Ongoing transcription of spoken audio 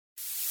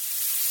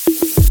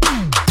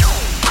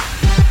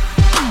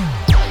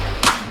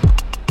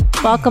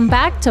Welcome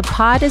back to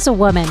Pod is a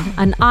Woman,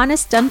 an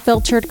honest,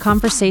 unfiltered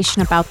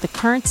conversation about the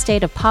current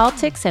state of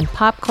politics and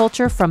pop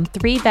culture from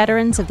three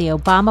veterans of the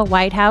Obama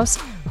White House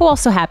who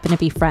also happen to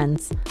be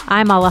friends.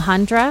 I'm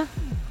Alejandra.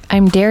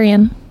 I'm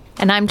Darian.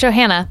 And I'm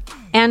Johanna.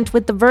 And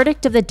with the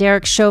verdict of the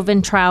Derek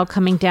Chauvin trial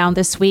coming down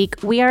this week,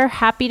 we are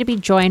happy to be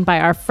joined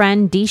by our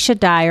friend Deesha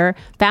Dyer,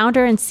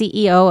 founder and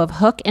CEO of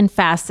Hook and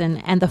Fasten,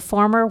 and the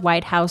former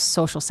White House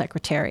social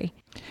secretary.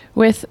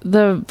 With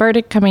the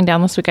verdict coming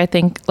down this week, I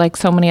think, like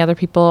so many other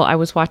people, I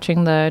was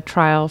watching the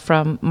trial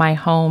from my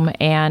home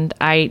and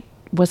I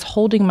was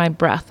holding my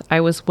breath.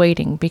 I was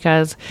waiting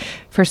because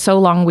for so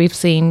long we've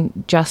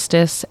seen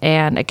justice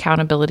and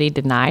accountability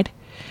denied.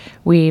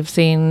 We've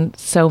seen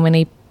so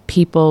many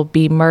people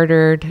be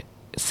murdered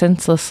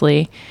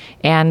senselessly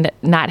and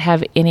not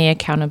have any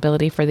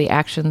accountability for the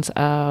actions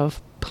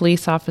of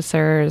police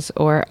officers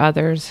or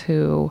others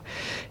who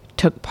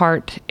took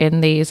part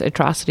in these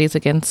atrocities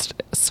against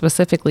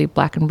specifically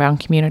Black and brown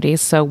communities.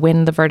 So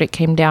when the verdict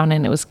came down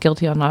and it was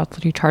guilty on all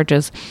three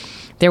charges,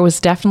 there was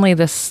definitely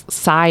this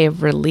sigh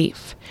of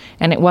relief.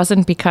 And it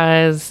wasn't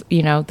because,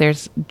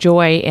 there's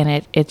joy in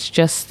it. It's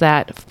just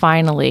that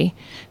finally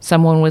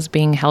someone was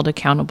being held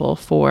accountable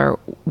for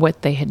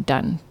what they had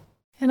done.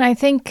 And I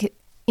think,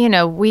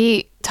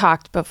 we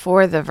talked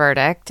before the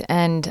verdict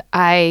and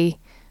I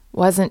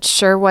wasn't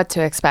sure what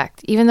to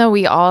expect, even though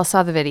we all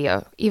saw the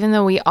video, even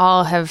though we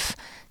all have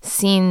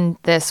seen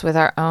this with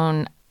our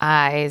own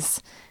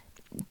eyes.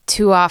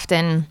 Too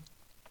often,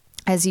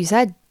 as you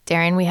said,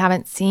 Darian, we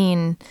haven't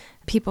seen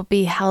people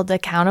be held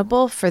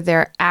accountable for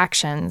their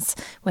actions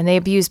when they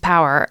abuse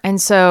power.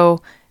 And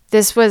so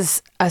this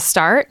was a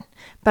start,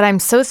 but I'm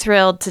so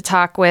thrilled to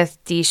talk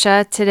with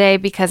Deesha today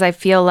because I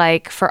feel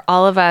like for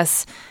all of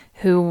us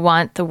who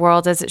want the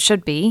world as it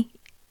should be,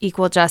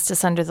 equal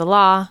justice under the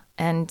law,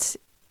 and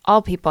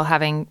all people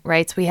having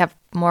rights, we have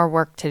more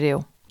work to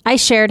do. I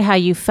shared how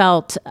you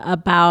felt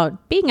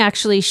about being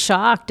actually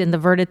shocked in the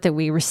verdict that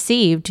we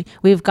received.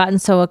 We've gotten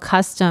so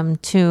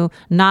accustomed to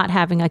not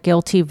having a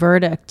guilty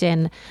verdict,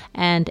 and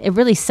it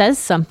really says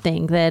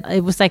something that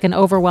it was like an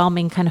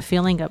overwhelming kind of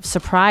feeling of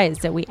surprise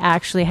that we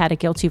actually had a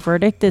guilty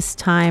verdict this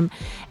time.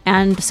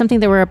 And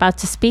something that we're about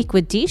to speak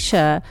with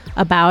Deesha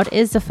about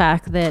is the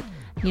fact that,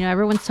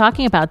 everyone's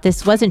talking about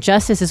this wasn't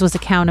justice, this was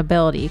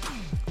accountability.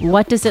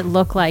 What does it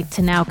look like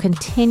to now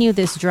continue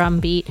this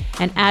drumbeat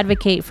and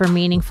advocate for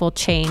meaningful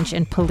change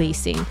in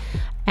policing?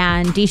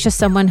 And Deesha is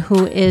someone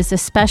who is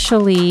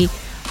especially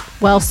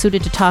well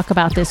suited to talk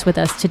about this with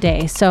us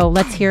today. So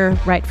let's hear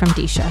right from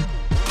Deesha.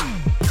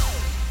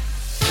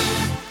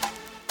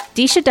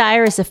 Deesha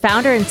Dyer is the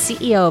founder and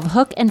CEO of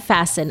Hook and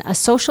Fasten, a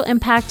social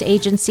impact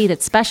agency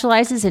that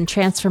specializes in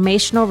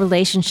transformational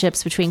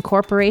relationships between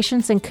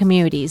corporations and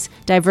communities,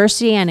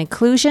 diversity and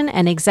inclusion,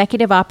 and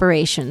executive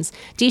operations.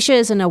 Deesha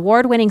is an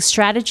award-winning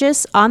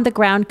strategist,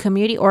 on-the-ground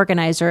community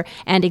organizer,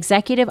 and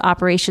executive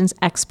operations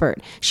expert.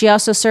 She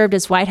also served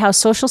as White House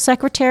social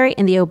secretary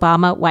in the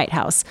Obama White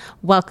House.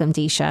 Welcome,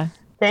 Deesha.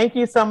 Thank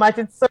you so much.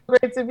 It's so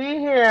great to be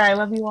here. I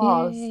love you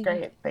all. It's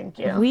great. Thank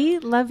you. We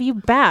love you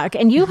back.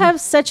 And you have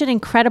such an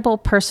incredible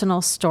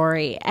personal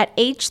story. At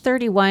age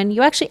 31,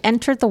 you actually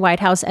entered the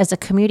White House as a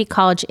community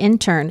college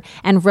intern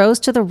and rose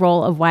to the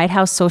role of White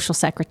House social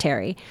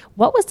secretary.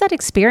 What was that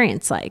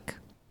experience like?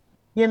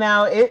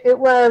 It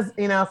was,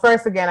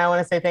 first, again, I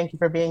want to say thank you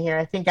for being here.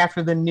 I think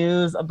after the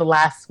news of the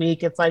last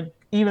week, it's like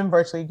even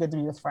virtually good to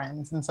be with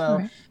friends. And so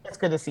It's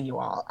good to see you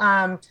all.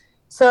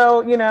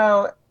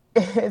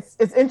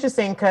 It's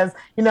interesting because,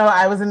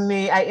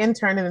 I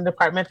interned in the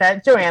department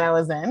that Joanna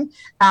was in.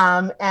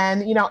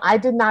 I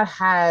did not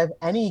have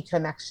any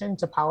connection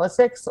to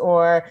politics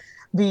or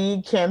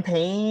the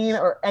campaign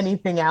or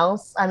anything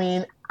else. I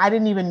mean, I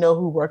didn't even know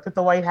who worked at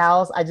the White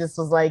House. I just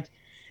was like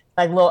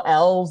little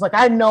elves. Like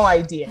I had no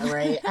idea.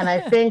 Right. And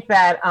I think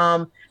that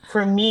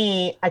for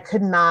me, I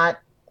couldn't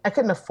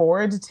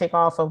afford to take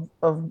off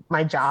of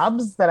my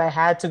jobs that I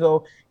had to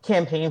go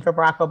campaign for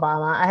Barack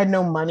Obama. I had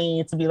no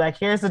money to be like,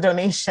 here's a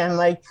donation.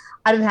 Like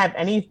I didn't have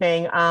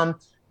anything.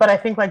 But I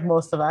think like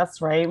most of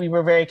us, right, we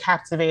were very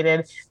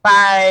captivated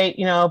by,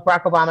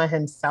 Barack Obama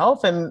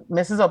himself and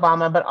Mrs.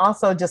 Obama, but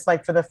also just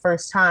like for the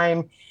first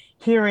time,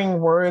 hearing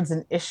words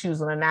and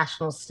issues on a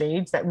national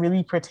stage that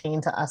really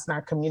pertain to us in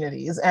our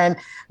communities. And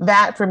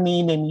that for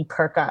me made me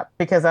perk up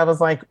because I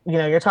was like,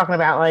 you're talking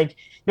about like,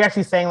 you're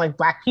actually saying like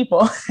Black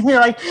people.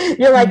 like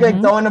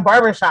going to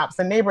barbershops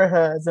and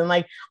neighborhoods and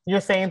like you're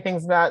saying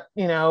things about,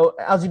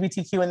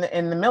 LGBTQ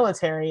in the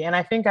military. And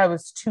I think I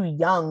was too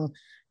young.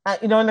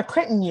 In the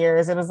Clinton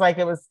years,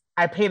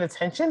 I paid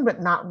attention,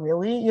 but not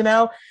really,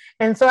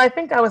 And so I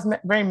think I was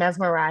very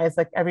mesmerized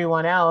like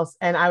everyone else.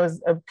 And I was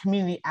a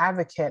community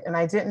advocate and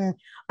I didn't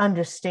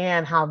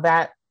understand how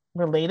that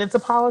related to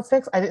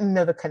politics. I didn't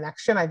know the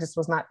connection. I just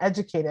was not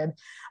educated.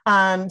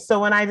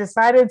 So when I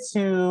decided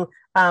to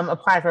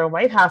apply for a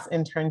White House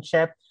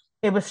internship,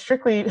 it was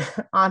strictly,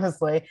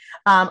 honestly,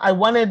 I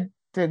wanted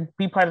to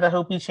be part of the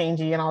Hopi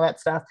Changey and all that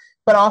stuff.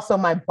 But also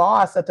my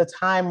boss at the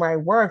time where I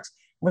worked,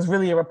 was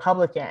really a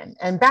Republican.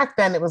 And back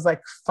then it was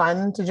like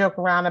fun to joke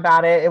around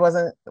about it. It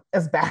wasn't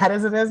as bad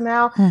as it is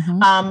now.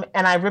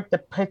 And I ripped the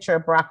picture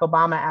of Barack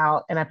Obama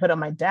out and I put it on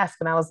my desk.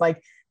 And I was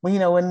like,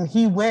 well, when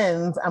he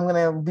wins, I'm going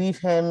to leave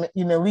him,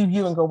 leave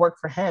you and go work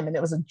for him. And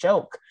it was a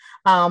joke.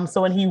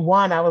 So when he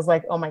won, I was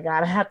like, oh my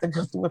God, I have to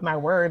go through with my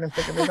word and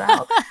figure this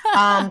out.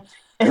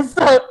 And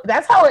so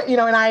that's how it,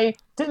 and I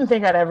didn't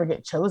think I'd ever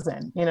get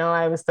chosen.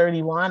 I was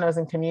 31, I was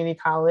in community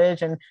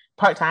college and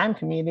part-time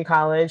community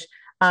college.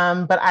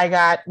 But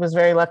I was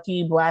very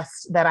lucky,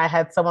 blessed that I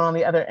had someone on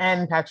the other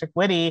end, Patrick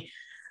Whitty,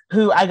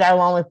 who I got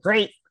along with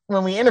great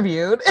when we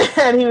interviewed.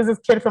 And he was this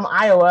kid from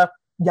Iowa,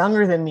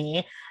 younger than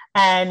me.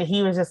 And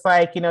he was just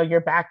like,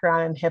 your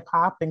background in hip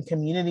hop and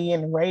community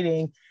and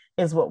writing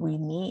is what we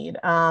need.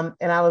 And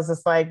I was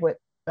just like, what?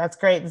 That's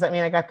great. Does that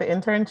mean I got the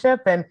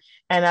internship? And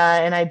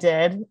I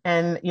did.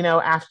 And,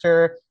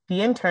 after the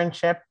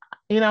internship,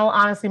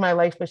 honestly, my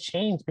life was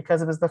changed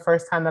because it was the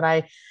first time that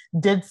I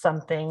did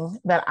something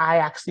that I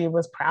actually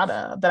was proud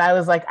of, that I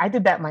was like, I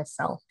did that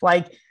myself.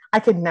 Like I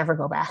could never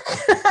go back,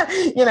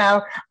 and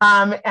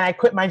I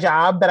quit my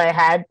job that I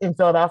had in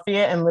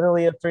Philadelphia. And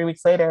literally 3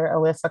 weeks later,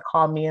 Alyssa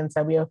called me and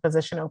said, we have a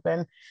position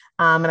open.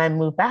 And I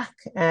moved back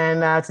and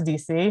to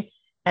DC.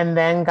 And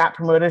then got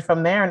promoted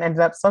from there and ended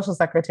up social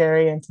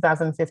secretary in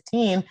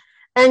 2015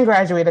 and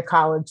graduated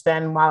college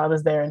then while I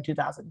was there in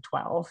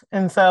 2012.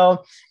 And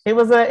so it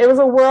was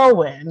a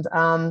whirlwind.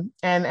 And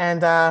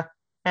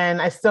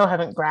I still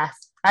haven't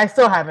grasped.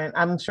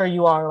 I'm sure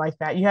you all are like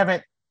that.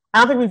 I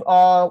don't think we've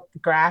all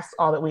grasped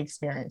all that we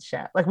experienced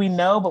yet. Like we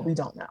know, but we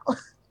don't know.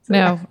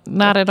 No,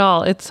 not at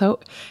all. It's so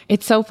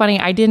funny.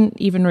 I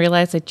didn't even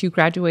realize that you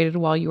graduated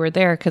while you were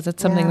there because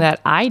it's something that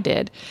I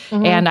did.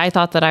 And I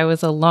thought that I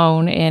was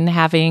alone in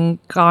having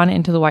gone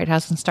into the White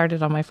House and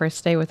started on my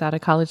first day without a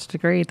college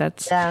degree.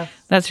 That's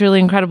really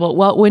incredible.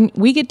 Well, when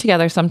we get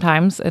together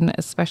sometimes, and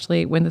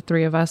especially when the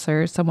three of us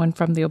or someone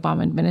from the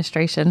Obama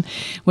administration,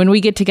 when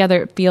we get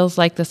together, it feels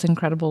like this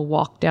incredible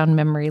walk down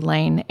memory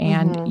lane.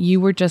 And you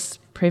were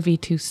just privy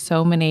to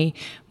so many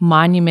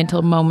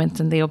monumental moments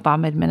in the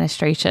Obama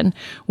administration.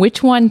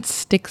 Which one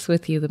sticks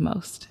with you the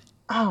most?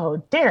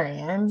 Oh,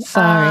 Darian.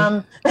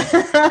 Sorry.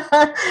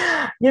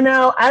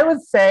 I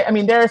would say,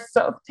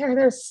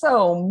 there's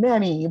so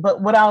many,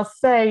 but what I'll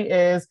say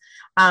is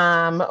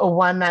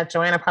one that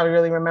Joanna probably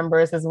really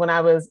remembers is when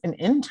I was an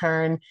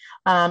intern,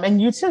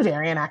 and you too,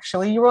 Darian,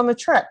 actually, you were on the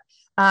trip.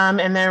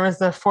 And there was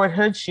the Fort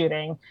Hood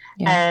shooting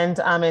and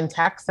in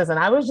Texas. And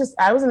I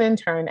was an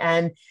intern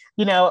and,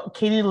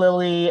 Katie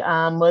Lilly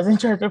was in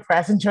charge of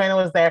press and Joanna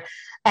was there.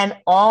 And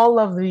all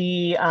of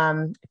the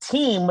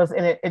team was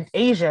in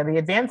Asia, the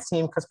advanced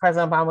team, because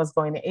President Obama was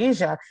going to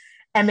Asia.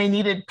 And they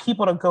needed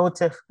people to go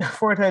to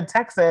Fort Hood,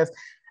 Texas.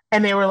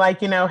 And they were like,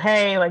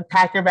 hey, like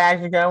pack your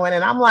bags, you're going.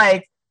 And I'm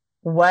like,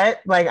 what?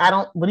 Like,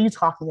 what are you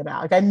talking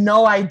about? Like, I had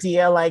no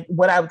idea, like,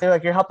 they're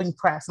like, you're helping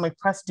press. I'm like,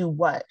 press do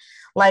what?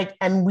 Like,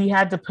 and we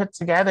put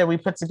together,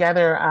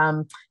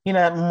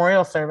 that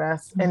memorial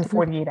service in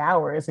 48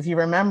 hours, if you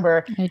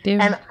remember. I do.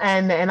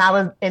 And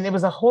it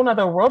was a whole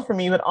nother world for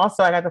me, but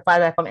also I got to fly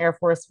back on Air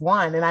Force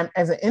One and I'm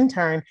as an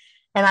intern.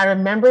 And I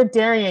remember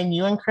Darian,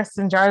 you and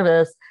Kristen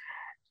Jarvis,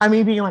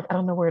 being like, I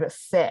don't know where to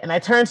sit. And I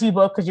turned to you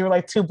both because you were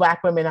like two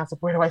Black women. I was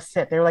like, where do I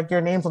sit? They were like,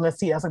 your name's on the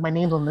seat. I was like, my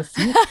name's on the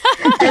seat.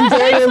 And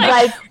Darian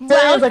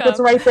was like,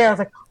 it's right there. I was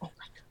like, oh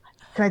my God,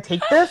 can I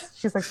take this?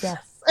 She's like,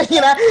 yes.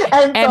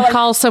 And so,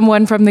 call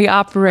someone from the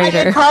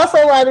operator. Call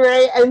someone,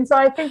 right? And so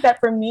I think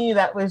that for me,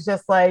 that was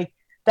just like,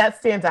 that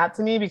stands out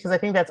to me because I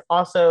think that's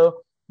also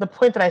the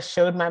point that I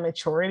showed my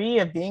maturity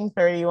of being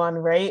 31,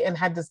 right? And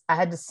I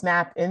had to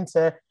snap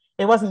into,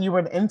 it wasn't you were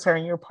an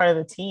intern, you were part of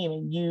the team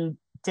and you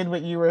did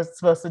what you were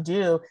supposed to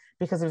do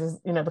because it was,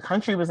 the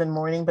country was in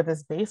mourning, but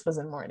this base was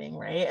in mourning,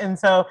 right? And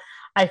so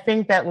I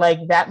think that like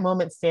that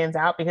moment stands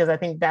out because I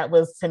think that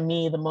was to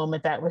me the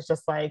moment that was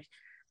just like,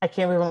 I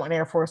can't believe I'm on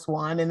Air Force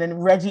One. And then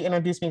Reggie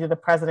introduced me to the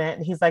president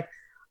and he's like,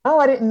 oh,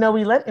 I didn't know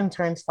we let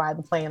interns fly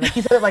the plane. Like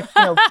he said it like,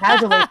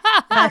 casually. And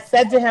I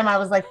said to him, I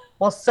was like,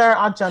 well, sir,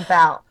 I'll jump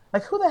out.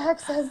 Like, who the heck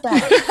says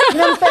that? You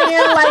know what I'm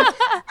saying? Like,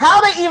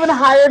 how they even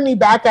hired me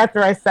back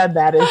after I said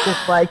that is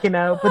just like, but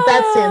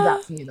that stands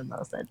out to me the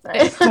most, I'd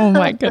say. Oh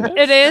my goodness.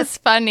 It is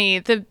funny.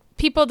 The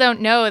people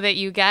don't know that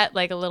you get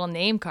like a little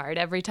name card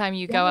every time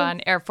you go on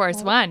Air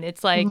Force One.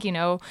 It's like,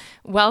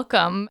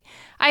 welcome.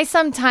 I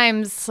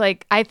sometimes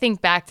I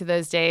think back to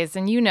those days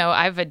and,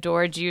 I've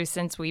adored you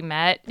since we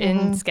met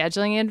in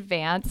scheduling in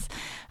advance.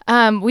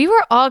 We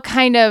were all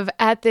kind of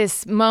at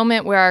this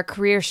moment where our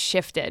careers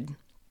shifted.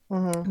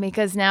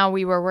 Because now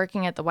we were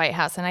working at the White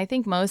House and I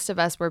think most of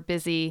us were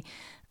busy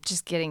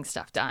just getting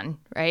stuff done,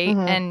 right?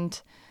 And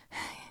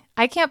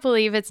I can't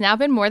believe it's now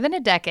been more than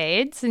a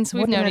decade since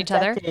we've known each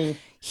other.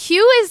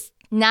 Hugh is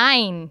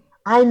 9.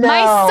 I know.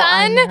 My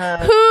son,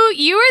 who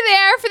you were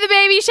there for the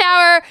baby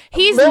shower,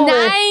 he's Literally,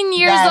 9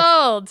 years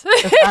old.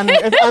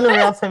 It's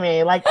unreal to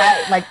me. Like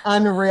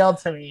unreal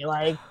to me.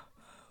 Like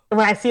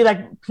when I see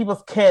like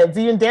people's kids,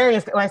 even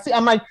Darius, when I see,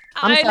 I'm like,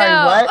 I'm sorry,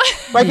 know. what?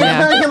 Like,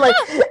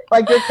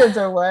 like your kids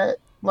are what?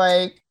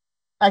 Like,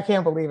 I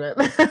can't believe it.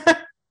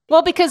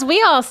 Well, because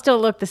we all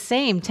still look the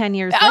same 10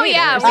 years later. Oh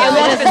yeah, we so all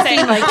it look the doesn't same.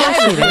 seem like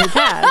yesterday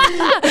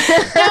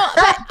passed. No,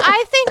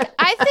 but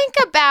I think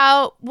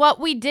about what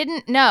we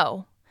didn't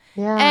know.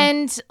 Yeah.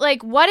 And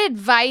like, what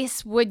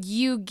advice would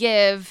you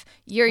give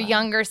your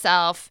younger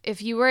self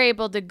if you were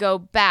able to go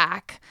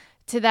back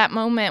to that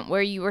moment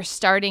where you were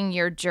starting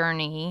your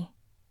journey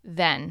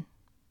then?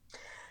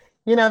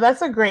 You know,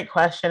 that's a great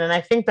question. And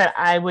I think that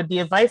the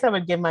advice I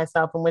would give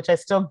myself, and which I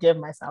still give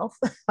myself,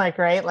 like,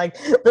 right, like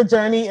the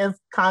journey is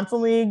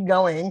constantly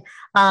going,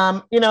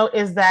 you know,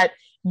 is that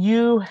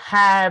you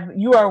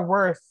are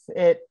worth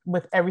it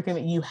with everything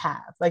that you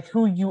have, like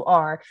who you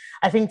are.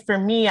 I think for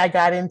me, I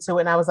got into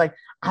it and I was like,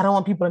 I don't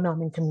want people to know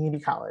I'm in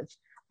community college.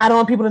 I don't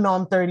want people to know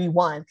I'm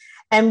 31.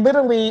 And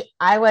literally,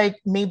 I like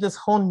made this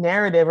whole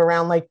narrative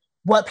around like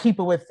what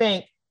people would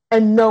think,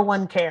 and no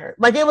one cared.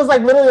 Like, it was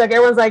like literally like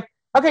everyone's like,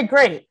 okay,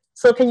 great.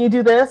 So can you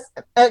do this?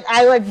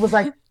 I like was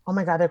like, oh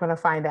my God, they're gonna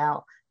find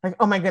out. Like,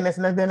 oh my goodness,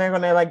 and then they're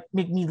gonna like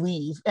make me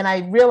leave. And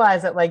I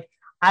realized that like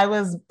I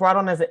was brought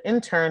on as an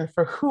intern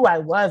for who I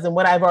was and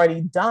what I've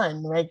already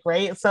done, right?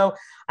 Right. So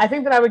I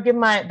think that I would give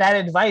that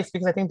advice,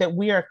 because I think that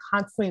we are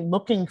constantly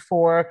looking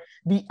for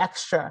the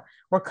extra.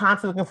 We're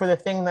constantly looking for the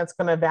thing that's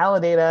going to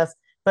validate us,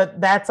 but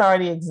that's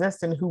already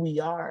exists in who we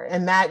are.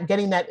 And that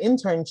getting that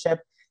internship,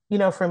 you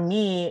know, for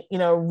me, you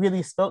know,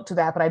 really spoke to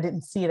that, but I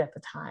didn't see it at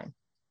the time.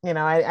 You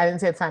know, I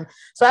didn't see it at the time.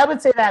 So I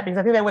would say that, because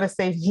I think that would have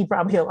saved me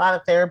probably a lot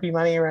of therapy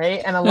money,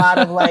 right? And a lot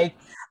of like,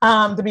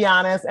 to be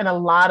honest, and a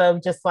lot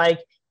of just like,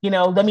 you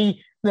know, let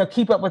me, you know,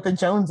 keep up with the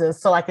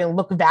Joneses so I can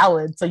look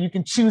valid, so you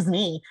can choose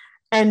me,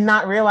 and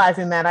not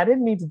realizing that I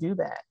didn't need to do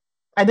that.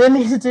 I didn't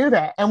need to do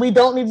that. And we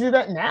don't need to do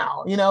that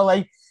now. You know,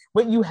 like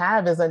what you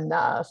have is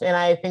enough. And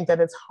I think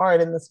that it's hard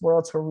in this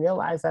world to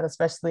realize that,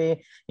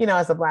 especially, you know,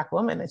 as a Black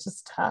woman, it's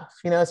just tough,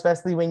 you know,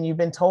 especially when you've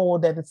been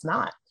told that it's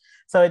not.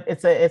 So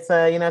it's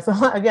a, you know, it's a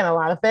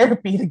lot of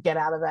therapy to get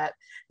out of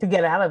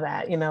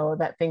that, you know,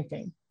 that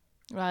thinking.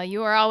 Well, you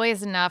were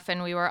always enough,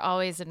 and we were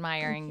always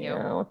admiring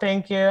you.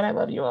 Thank you. And I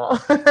love you all.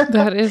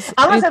 That is,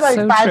 I almost said like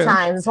so 5 true.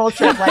 times this whole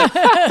trip. Like,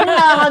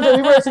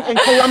 we were in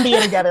Colombia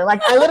together.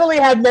 Like, I literally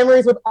had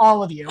memories with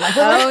all of you. Like,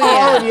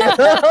 all of you.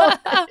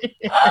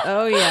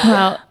 Oh, yeah.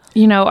 Well,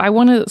 you know, I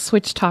want to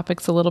switch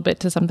topics a little bit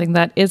to something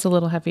that is a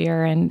little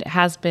heavier and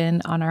has been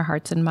on our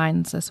hearts and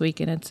minds this week.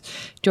 And it's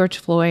George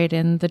Floyd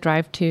and the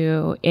drive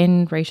to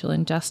end racial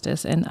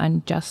injustice and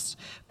unjust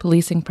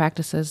policing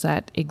practices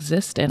that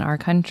exist in our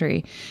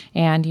country.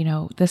 And, you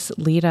know, this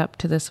lead up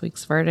to this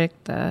week's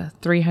verdict, the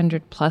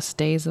 300 plus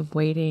days of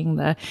waiting,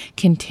 the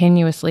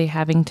continuously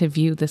having to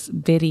view this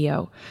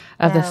video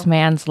of this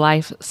man's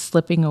life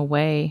slipping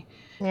away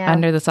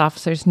under this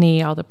officer's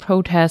knee, all the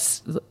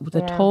protests,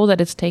 the toll that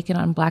it's taken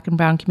on Black and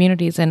brown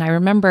communities. And I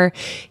remember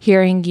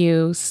hearing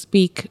you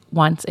speak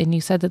once, and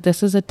you said that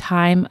this is a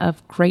time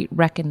of great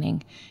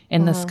reckoning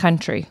in this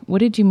country. What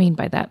did you mean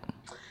by that?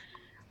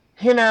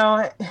 You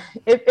know,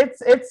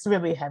 it's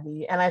really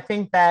heavy. And I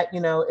think that, you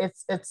know,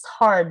 it's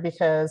hard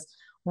because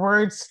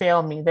words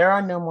fail me. There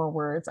are no more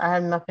words. I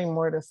have nothing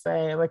more to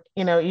say. Like,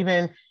 you know,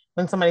 even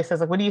when somebody says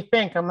like, what do you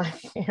think? I'm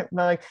like,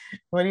 like,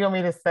 what do you want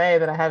me to say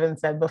that I haven't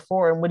said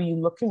before? And what are you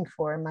looking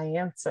for in my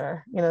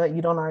answer, you know, that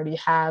you don't already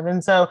have?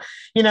 And so,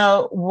 you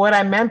know, what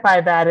I meant by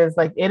that is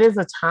like, it is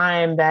a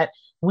time that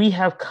we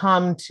have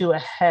come to a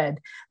head,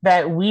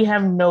 that we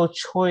have no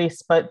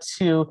choice but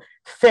to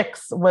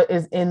fix what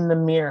is in the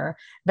mirror,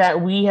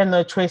 that we have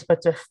no choice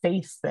but to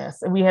face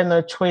this. We have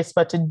no choice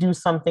but to do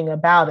something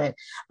about it.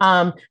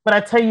 But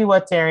I tell you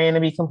what, Darian, to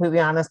be completely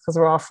honest, because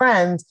we're all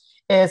friends,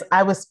 is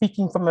I was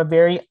speaking from a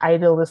very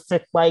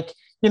idealistic, like,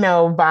 you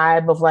know,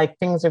 vibe of like,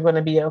 things are going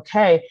to be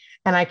okay.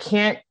 And I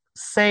can't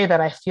say that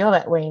I feel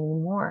that way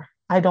anymore.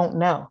 I don't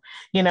know.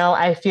 You know,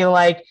 I feel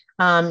like,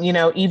 you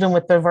know, even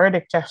with the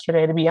verdict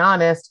yesterday, to be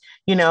honest,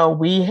 you know,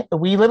 we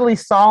literally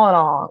saw it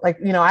all. Like,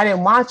 you know, I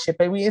didn't watch it,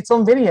 but it's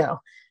on video.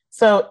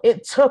 So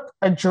it took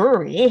a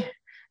jury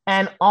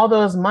and all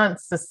those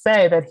months to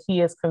say that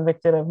he is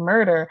convicted of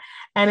murder.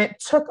 And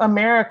it took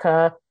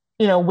America,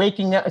 you know,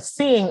 waking up,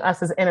 seeing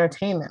us as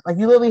entertainment. Like,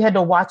 you literally had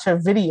to watch a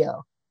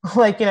video,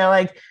 like, you know,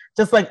 like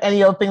just like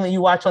any old thing that you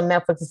watch on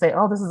Netflix to say,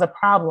 oh, this is a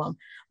problem.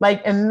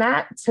 Like, and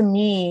that to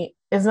me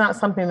is not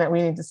something that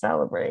we need to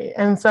celebrate.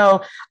 And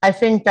so I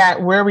think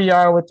that where we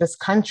are with this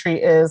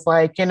country is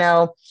like, you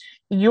know,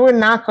 you are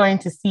not going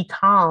to see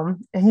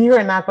calm and you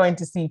are not going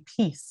to see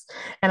peace.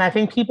 And I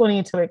think people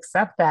need to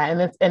accept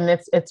that. And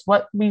it's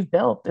what we've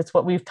built. It's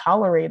what we've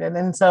tolerated.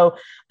 And so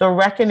the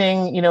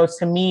reckoning, you know,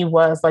 to me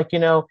was like, you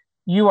know,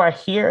 you are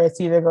here. It's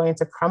either going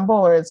to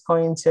crumble or it's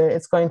going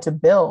to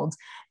build.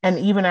 And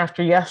even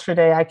after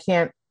yesterday, I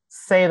can't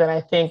say that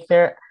I think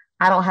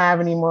I don't have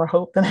any more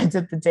hope than I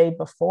did the day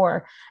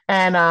before.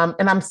 And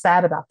I'm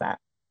sad about that.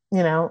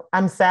 You know,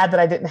 I'm sad that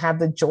I didn't have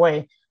the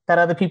joy that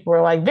other people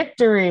were like,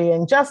 victory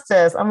and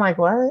justice. I'm like,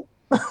 what?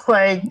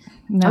 Like,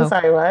 no. I'm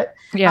sorry, what?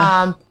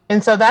 Yeah.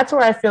 And so that's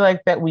where I feel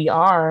like that we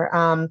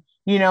are.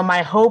 You know,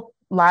 my hope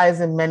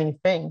lies in many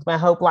things. My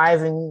hope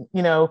lies in,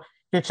 you know,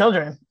 your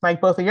children, like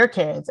both of your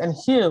kids and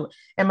Hugh.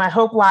 And my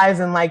hope lies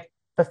in like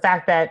the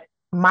fact that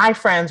my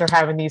friends are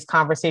having these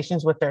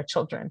conversations with their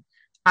children.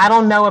 I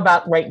don't know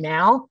about right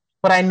now,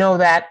 but I know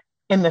that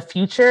in the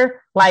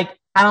future, like,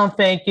 I don't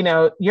think,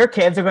 your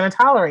kids are going to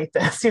tolerate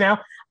this.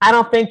 I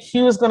don't think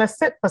Hugh's going to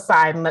sit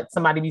beside and let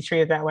somebody be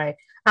treated that way.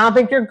 I don't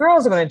think your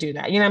girls are going to do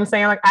that. You know what I'm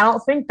saying? Like, I don't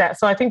think that.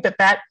 So I think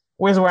that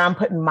was where I'm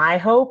putting my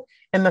hope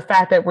in the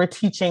fact that we're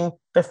teaching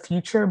the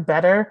future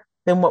better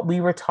than what we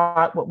were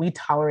taught, what we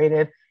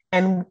tolerated,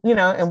 and,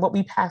 and what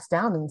we passed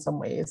down in some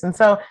ways. And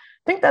so I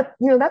think that,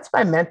 that's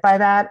what I meant by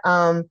that.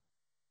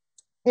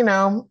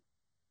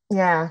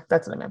 Yeah,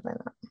 that's what I meant by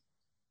that.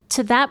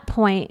 To that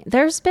point,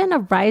 there's been a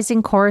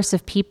rising chorus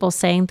of people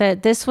saying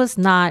that this was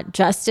not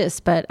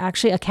justice, but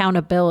actually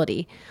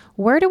accountability.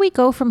 Where do we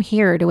go from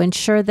here to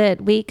ensure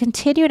that we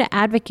continue to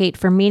advocate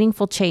for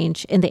meaningful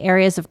change in the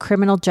areas of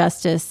criminal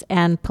justice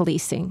and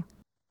policing?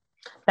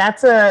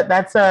 That's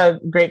a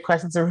great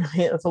question.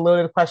 It's a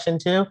loaded question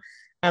too.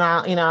 And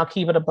I'll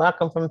keep it a buck.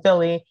 I'm from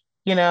Philly.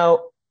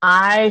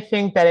 I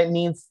think that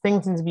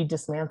things need to be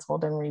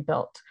dismantled and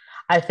rebuilt.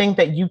 I think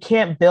that you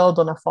can't build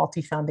on a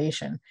faulty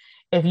foundation.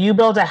 If you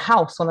build a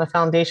house on a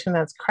foundation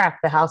that's cracked,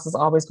 the house is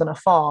always going to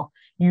fall.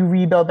 You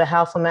rebuild the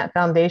house on that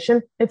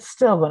foundation, it's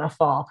still going to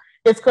fall.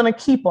 It's going to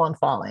keep on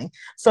falling.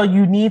 So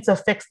you need to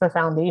fix the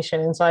foundation.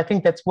 And so I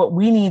think that's what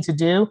we need to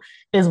do,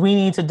 is we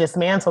need to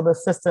dismantle the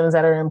systems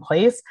that are in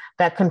place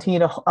that continue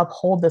to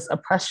uphold this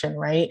oppression,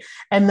 right?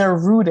 And they're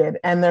rooted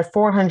and they're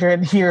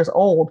 400 years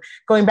old,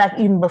 going back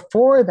even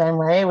before then,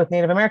 right? With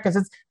Native Americans,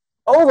 it's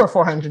over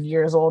 400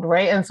 years old,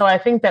 right? And so I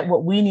think that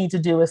what we need to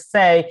do is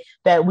say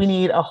that we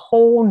need a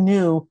whole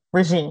new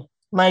regime.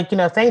 Like,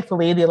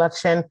 thankfully the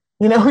election,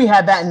 we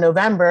had that in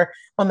November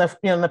on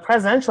the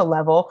presidential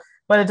level,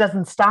 but it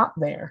doesn't stop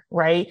there,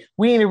 right?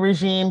 We need a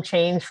regime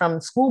change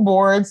from school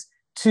boards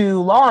to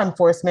law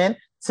enforcement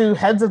to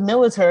heads of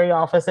military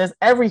offices,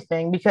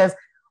 everything, because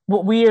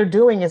what we are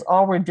doing is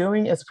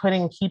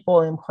putting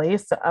people in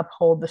place to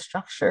uphold the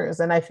structures.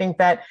 And I think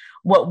that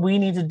what we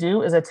need to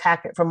do is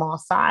attack it from all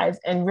sides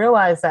and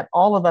realize that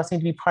all of us need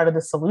to be part of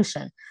the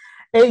solution.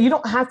 You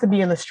don't have to be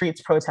in the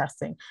streets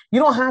protesting. You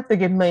don't have to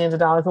give millions of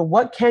dollars, but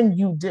what can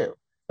you do?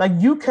 Like,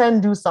 you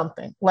can do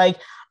something. Like,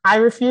 I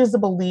refuse to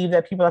believe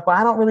that people are like, well,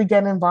 I don't really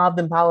get involved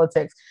in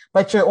politics,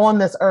 but you're on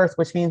this earth,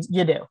 which means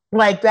you do.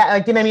 Like that,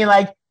 like, you know what I mean?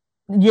 Like,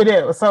 you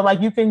do. So like,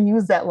 you can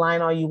use that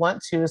line all you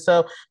want to.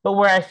 So, but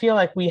where I feel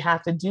like we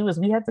have to do is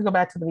we have to go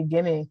back to the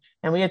beginning,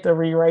 and we have to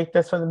rewrite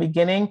this from the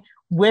beginning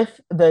with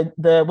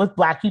with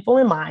Black people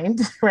in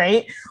mind,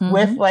 right? Mm-hmm.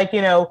 With like,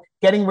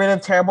 getting rid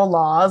of terrible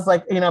laws,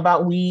 like,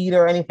 about weed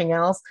or anything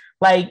else,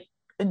 like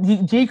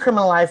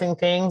decriminalizing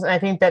things. And I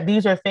think that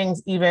these are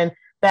things even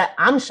that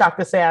I'm shocked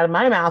to say out of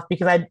my mouth,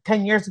 because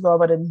 10 years ago, I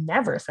would have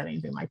never said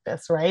anything like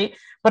this, right?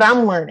 But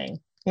I'm learning.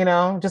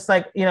 Just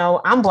like,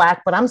 I'm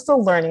Black, but I'm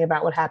still learning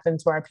about what happened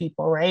to our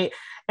people, right?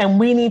 And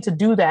we need to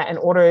do that in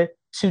order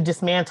to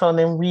dismantle and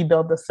then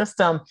rebuild the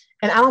system.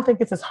 And I don't think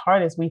it's as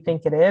hard as we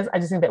think it is. I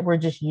just think that we're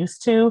just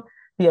used to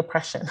the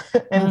oppression.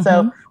 And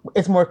so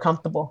it's more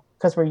comfortable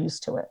because we're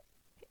used to it.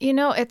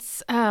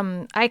 It's,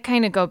 I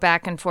kind of go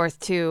back and forth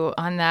too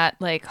on that,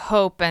 like,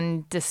 hope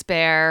and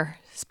despair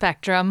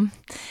spectrum.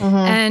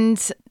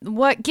 And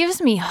what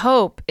gives me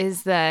hope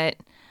is that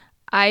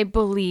I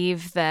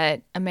believe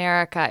that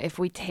America, if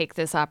we take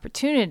this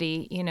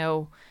opportunity,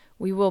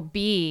 we will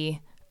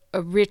be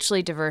a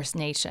richly diverse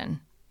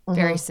nation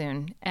very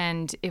soon.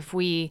 And if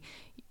we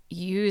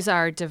use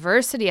our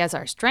diversity as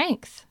our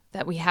strength,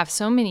 that we have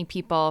so many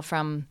people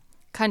from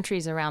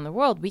countries around the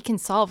world, we can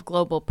solve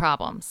global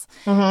problems.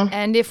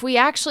 And if we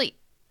actually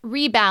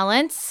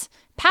rebalance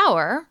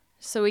power,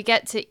 so we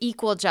get to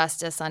equal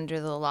justice under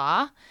the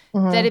law,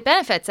 that it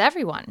benefits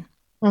everyone.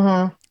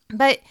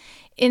 But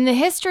in the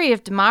history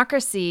of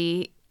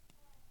democracy,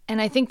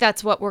 and I think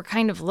that's what we're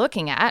kind of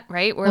looking at,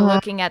 right? We're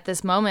looking at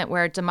this moment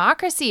where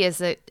democracy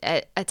is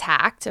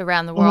attacked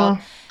around the world.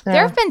 Yeah.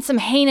 There have been some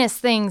heinous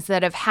things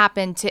that have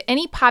happened to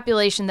any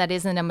population that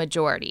isn't a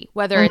majority,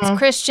 whether it's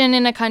Christian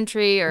in a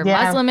country or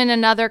Muslim in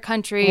another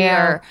country.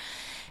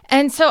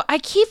 And so I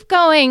keep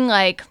going,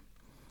 like,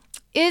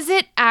 is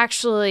it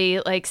actually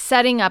like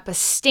setting up a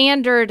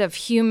standard of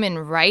human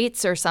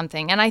rights or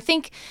something? And I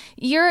think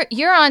you're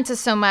onto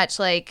so much,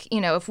 like,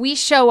 if we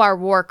show our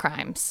war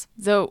crimes,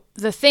 the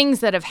things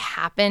that have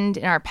happened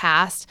in our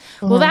past,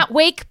 will that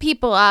wake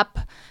people up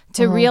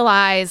to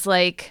realize,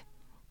 like,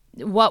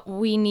 what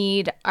we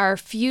need our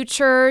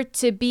future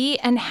to be?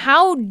 And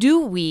how do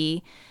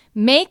we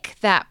make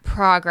that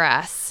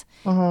progress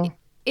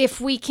if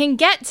we can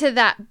get to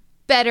that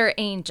better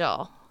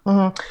angel?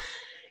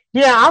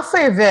 Yeah, I'll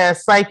say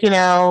this, like,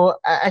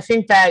 I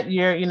think that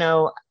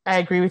I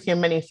agree with you in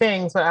many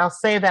things, but I'll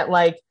say that,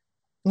 like,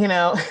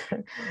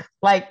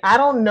 like, I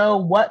don't know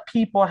what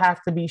people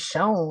have to be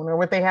shown or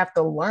what they have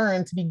to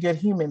learn to be good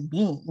human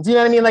beings. You know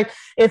what I mean? Like,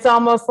 it's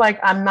almost like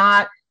I'm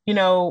not,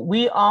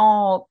 we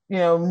all,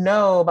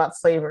 know about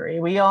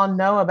slavery. We all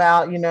know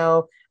about,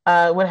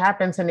 what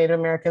happened to Native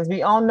Americans.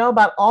 We all know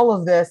about all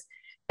of this,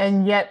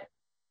 and yet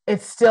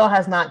it still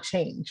has not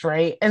changed,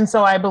 right? And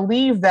so I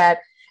believe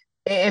that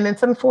and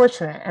it's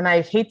unfortunate, and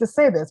I hate to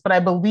say this, but I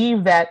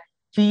believe that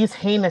these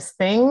heinous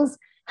things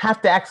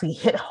have to actually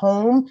hit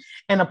home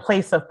in a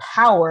place of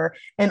power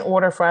in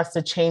order for us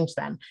to change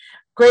them.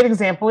 Great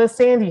example is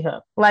Sandy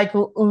Hook. Like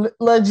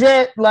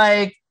legit,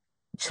 like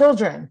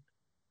children,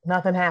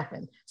 nothing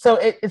happened. So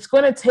it's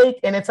going to take,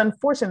 and it's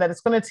unfortunate that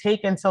it's going to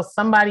take until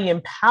somebody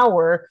in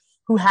power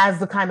who has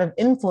the kind of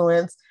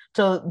influence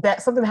to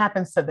that something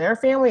happens to their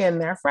family and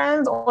their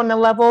friends on the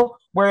level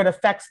where it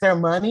affects their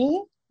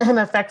money and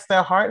affects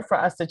their heart for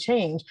us to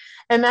change.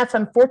 And that's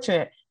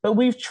unfortunate. But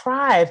we've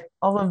tried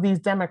all of these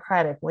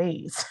democratic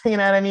ways. You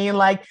know what I mean?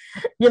 Like,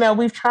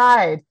 we've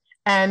tried,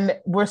 and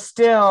we're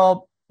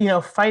still,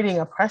 fighting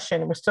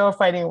oppression. We're still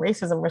fighting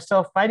racism. We're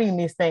still fighting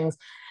these things.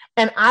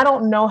 And I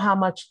don't know how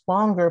much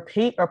longer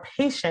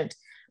patient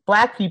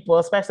Black people,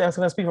 especially I'm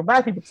going to speak for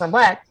Black people because I'm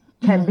Black,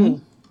 can be.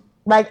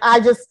 Like, I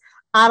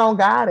don't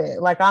got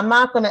it. Like, I'm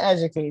not going to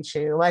educate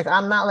you. Like,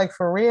 I'm not like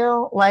for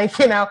real. Like,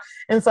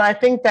 and so I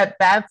think that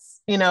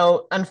that's,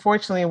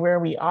 unfortunately where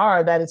we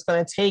are, that it's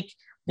going to take,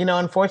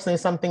 unfortunately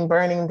something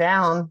burning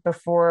down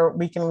before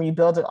we can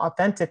rebuild it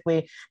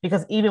authentically.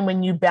 Because even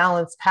when you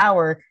balance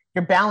power,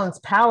 you're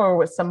balanced power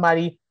with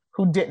somebody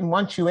who didn't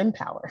want you in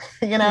power,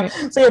 Right.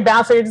 So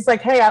you're just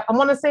like, hey, I'm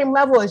on the same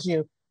level as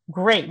you.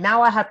 Great.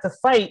 Now I have to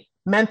fight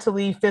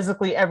mentally,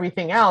 physically,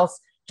 everything else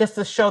just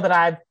to show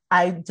that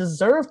I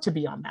deserve to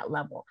be on that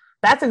level.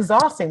 That's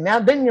exhausting. Now,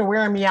 then you're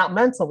wearing me out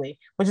mentally,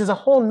 which is a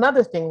whole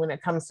nother thing when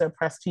it comes to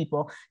oppressed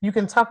people. You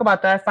can talk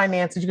about their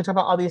finances, you can talk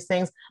about all these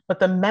things, but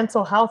the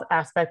mental health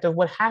aspect of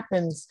what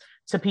happens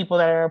to people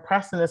that are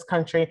oppressed in this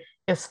country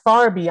is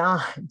far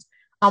beyond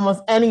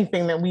almost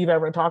anything that we've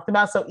ever talked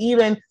about. So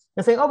even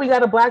they're saying, oh, we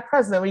got a Black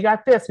president, we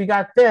got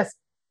this,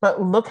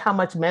 but look how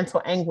much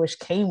mental anguish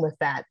came with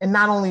that. And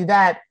not only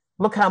that,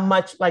 look how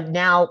much like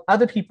now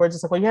other people are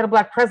just like, well, you had a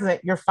Black president,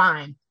 you're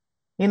fine.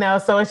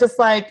 So it's just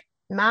like,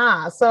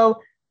 nah.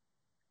 So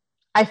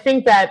I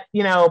think that,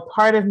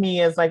 part of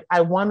me is like,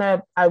 I want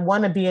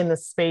to be in the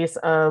space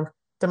of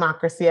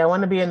democracy. I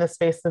want to be in the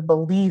space of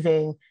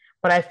believing,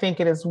 but I think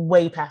it is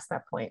way past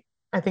that point.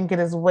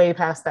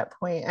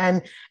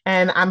 And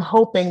I'm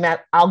hoping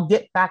that I'll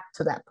get back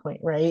to that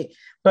point. Right.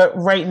 But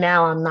right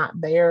now I'm not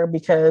there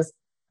because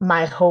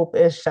my hope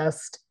is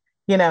just,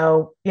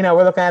 we're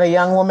looking at a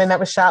young woman that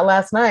was shot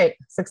last night,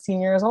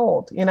 16 years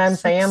old. You know what I'm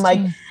saying? Like,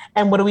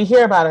 and what do we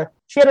hear about her?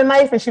 She had a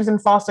knife and she was in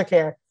foster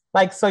care.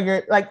 Like, so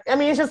you're like, I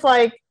mean, it's just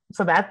like,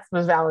 so that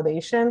was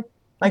validation.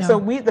 Like, so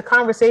the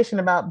conversation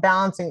about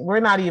balancing,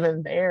 we're not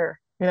even there.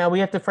 We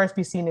have to first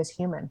be seen as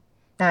human.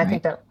 And I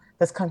think that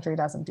this country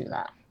doesn't do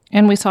that.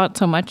 And we saw it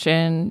so much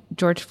in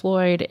George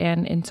Floyd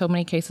and in so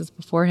many cases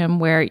before him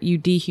where you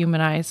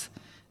dehumanize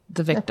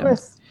the victim.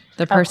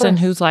 The person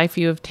whose life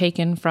you have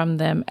taken from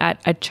them, at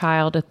a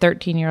child, a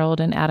 13-year-old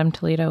in Adam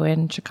Toledo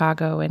in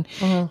Chicago, and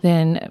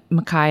then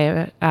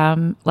Micaiah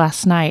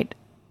last night.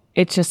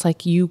 It's just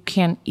like you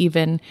can't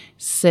even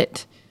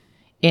sit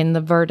in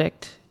the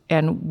verdict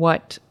and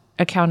what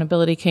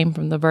accountability came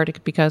from the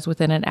verdict, because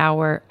within an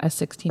hour, a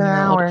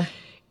 16-year-old.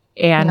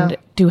 And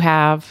to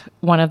have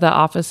one of the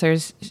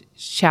officers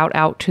shout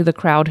out to the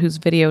crowd who's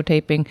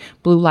videotaping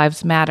Blue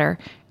Lives Matter,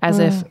 as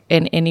if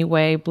in any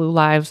way Blue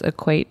Lives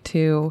equate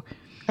to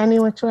any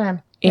which way,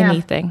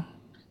 anything.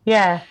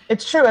 Yeah,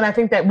 it's true. And I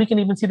think that we can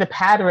even see the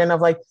pattern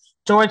of like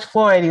George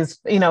Floyd,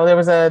 there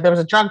was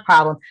a drug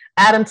problem.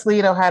 Adam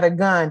Toledo had a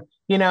gun.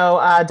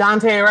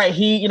 Daunte Wright,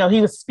 he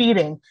was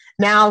speeding.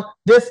 Now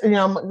this,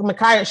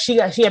 Micaiah, she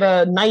had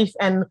a knife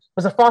and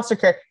was a foster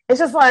care. It's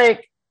just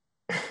like,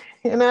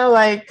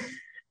 like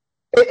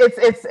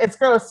it's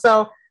gross.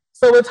 So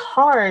it's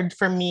hard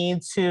for me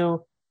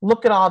to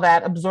look at all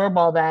that, absorb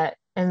all that,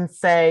 and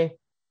say,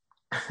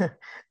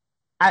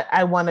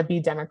 I want to be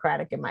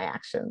democratic in my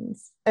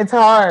actions. It's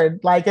hard.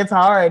 Like, it's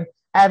hard.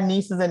 I have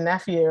nieces and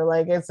nephew.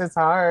 Like, it's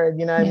hard.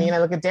 You know what I mean? I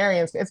look at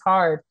Darian. It's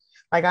hard.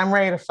 Like, I'm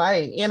ready to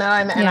fight, and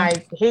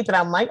I hate that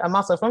I'm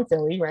also from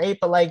Philly, right?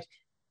 But like,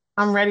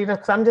 I'm ready to,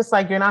 cause I'm just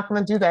like, you're not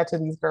going to do that to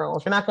these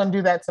girls. You're not going to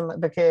do that to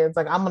the kids.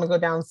 Like, I'm going to go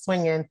down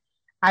swinging.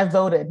 I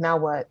voted. Now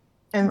what?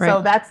 And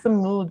so that's the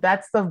mood.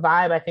 That's the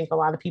vibe I think a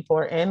lot of people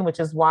are in,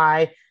 which is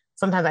why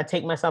sometimes I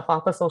take myself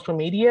off of social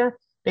media,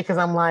 because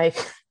I'm like,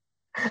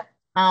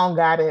 I don't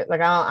got it.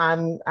 Like, I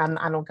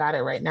don't got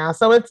it right now.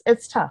 So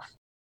it's tough.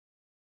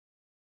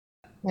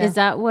 Yeah. Is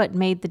that what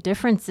made the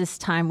difference this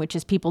time, which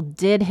is people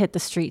did hit the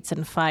streets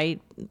and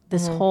fight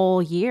this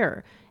whole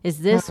year? Is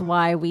this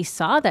why we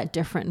saw that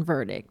different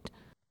verdict?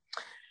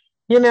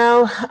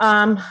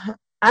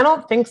 I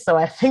don't think so.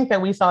 I think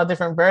that we saw a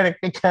different verdict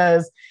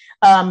because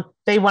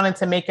they wanted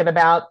to make it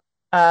about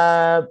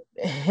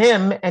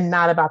him and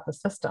not about the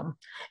system.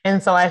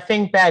 And so I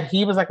think that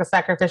he was like a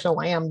sacrificial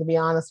lamb, to be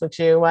honest with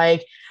you.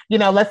 Like,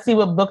 let's see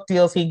what book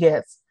deals he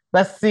gets.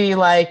 Let's see,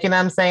 like, what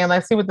I'm saying?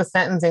 Let's see what the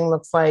sentencing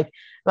looks like.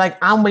 Like,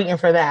 I'm waiting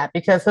for that,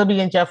 because he'll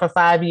be in jail for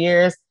 5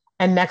 years.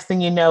 And next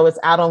thing you know, it's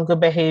out on good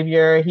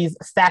behavior. He's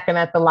stacking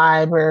at the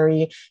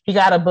library. He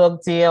got a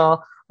book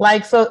deal.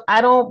 Like, so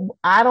I don't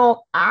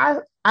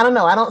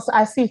know.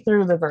 I see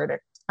through the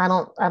verdict. I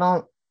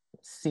don't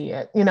see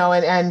it, and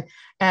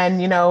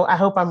I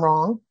hope I'm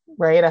wrong,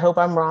 right? I hope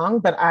I'm wrong,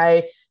 but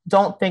I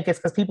don't think it's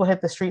because people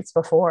hit the streets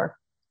before.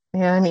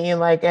 You know what I mean?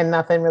 Like, and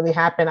nothing really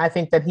happened. I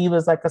think that he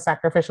was like a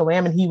sacrificial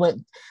lamb, and he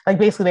went, like,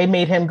 basically they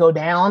made him go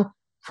down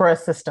for a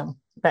system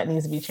that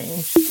needs to be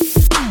changed.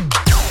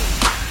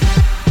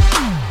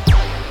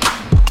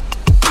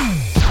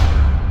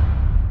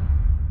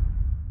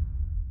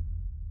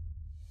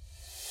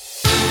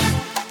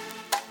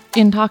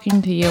 In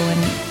talking to you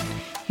and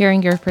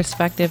hearing your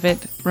perspective,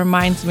 it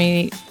reminds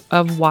me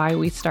of why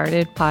we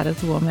started Pod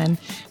as a Woman,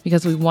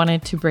 because we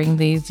wanted to bring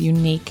these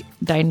unique,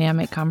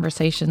 dynamic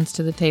conversations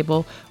to the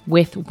table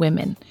with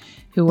women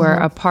who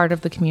are a part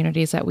of the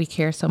communities that we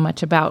care so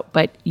much about.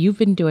 But you've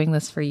been doing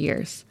this for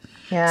years.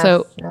 Yes,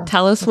 so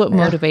tell us what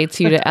motivates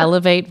you to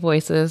elevate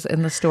voices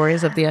in the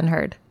stories of the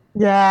unheard.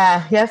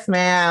 Yeah. Yes,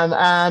 ma'am.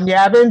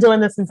 I've been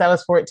doing this since I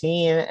was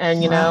 14. And,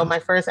 my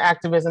first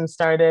activism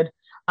started,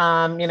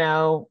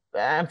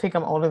 I think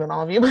I'm older than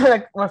all of you, but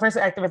like my first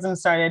activism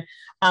started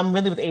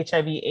really with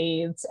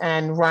HIV/AIDS,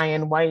 and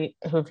Ryan White,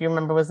 who, if you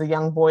remember, was a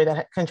young boy that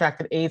had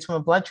contracted AIDS from a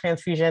blood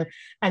transfusion,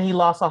 and he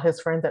lost all his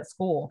friends at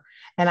school.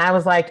 And I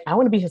was like, I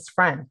want to be his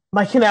friend.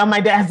 Like, my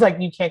dad's like,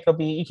 you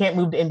can't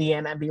move to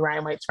Indiana and be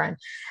Ryan White's friend.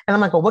 And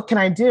I'm like, well, what can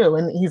I do?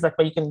 And he's like,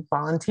 well, you can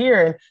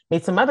volunteer and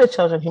meet some other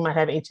children who might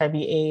have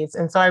HIV/AIDS.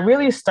 And so I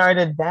really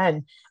started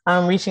then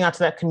reaching out to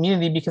that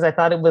community, because I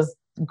thought it was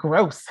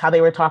gross how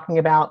they were talking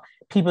about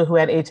people who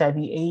had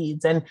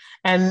HIV/AIDS,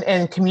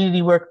 and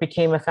community work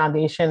became a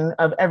foundation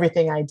of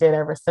everything I did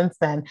ever since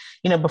then.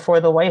 Before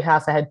the White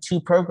House, I had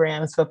 2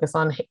 programs focused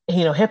on,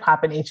 hip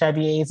hop and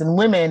HIV/AIDS and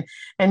women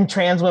and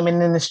trans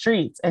women in the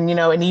streets. And,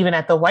 and even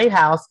at the White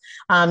House,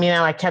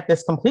 I kept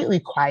this completely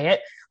quiet,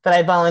 that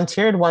I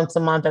volunteered once a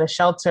month at a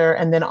shelter,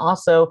 and then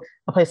also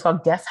a place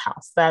called Guest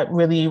House that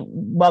really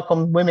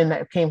welcomed women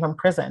that came from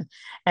prison.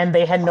 And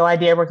they had no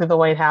idea I worked at the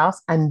White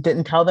House, and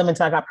didn't tell them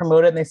until I got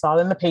promoted and they saw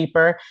it in the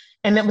paper.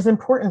 And it was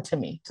important to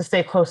me to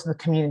stay close to the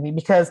community,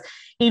 because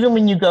even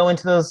when you go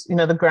into those,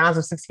 the grounds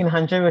of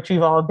 1600, which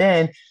we've all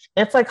been,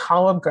 it's like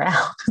hollow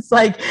ground. It's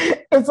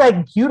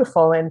like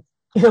beautiful and,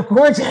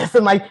 gorgeous.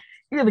 And like,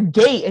 you have a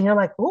gate and you're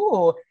like,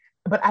 ooh,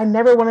 but I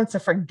never wanted to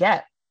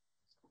forget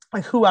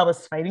like who I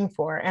was fighting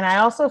for. And I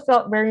also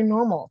felt very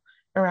normal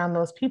around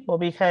those people,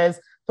 because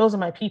those are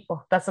my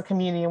people. That's the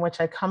community in which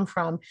I come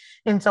from.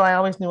 And so I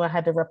always knew I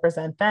had to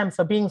represent them.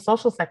 So being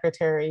social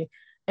secretary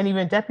and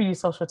even deputy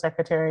social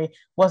secretary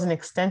was an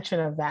extension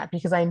of that,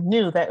 because I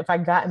knew that if I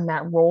got in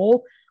that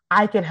role,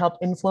 I could help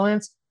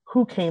influence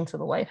who came to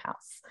the White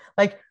House,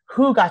 like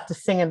who got to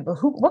sing, and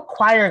what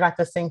choir got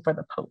to sing for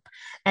the Pope.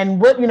 And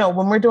what,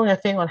 when we're doing a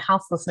thing on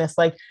houselessness,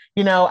 like,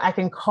 I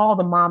can call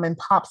the mom and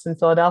pops in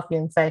Philadelphia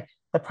and say,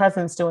 the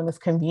president's doing this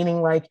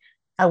convening, like,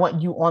 I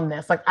want you on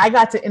this. Like, I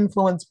got to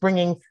influence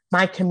bringing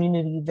my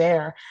community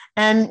there.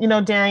 And,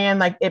 Darian,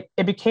 like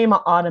it became an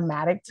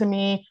automatic to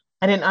me.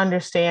 I didn't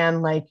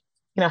understand, like,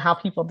 how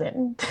people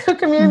didn't do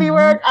community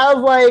work. I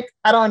was like,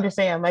 I don't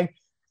understand. Like,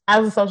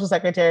 I was a social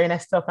secretary and I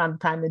still found the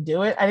time to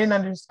do it. I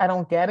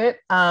don't get it.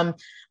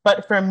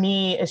 But for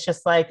me, it's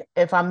just like,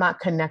 if I'm not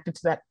connected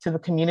to the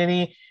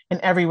community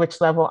in every which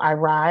level I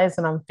rise,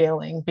 and I'm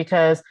failing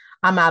because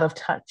I'm out of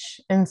touch.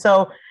 And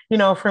so,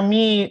 for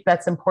me,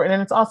 that's important.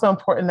 And it's also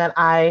important that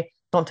I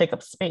don't take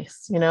up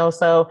space,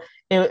 so,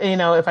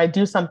 if I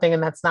do something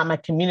and that's not my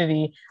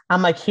community,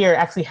 I'm like, here,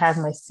 actually have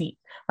my seat.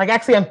 Like,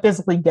 actually, I'm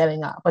physically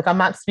getting up. Like, I'm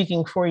not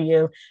speaking for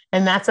you.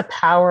 And that's a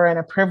power and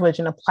a privilege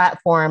and a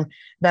platform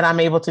that I'm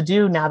able to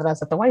do now that I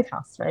was at the White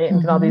House, right?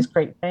 And did all these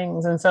great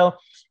things. And so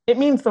it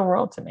means the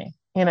world to me.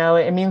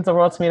 It means the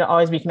world to me to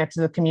always be connected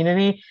to the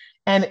community.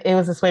 And it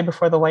was this way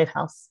before the White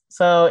House.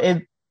 So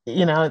it's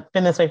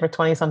been this way for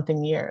 20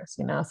 something years,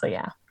 so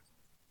yeah.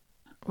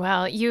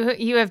 Well,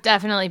 you have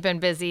definitely been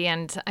busy,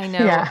 and I know,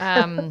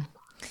 yeah.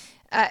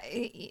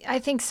 I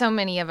think so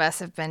many of us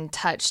have been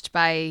touched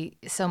by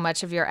so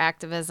much of your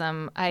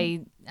activism.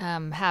 I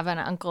have an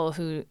uncle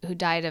who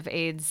died of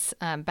AIDS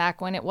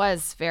back when it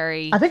was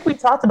very... I think we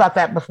talked about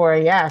that before,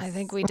 yes. I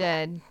think we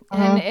did.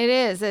 And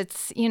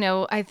it's,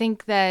 I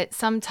think that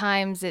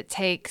sometimes it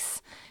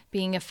takes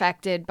being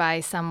affected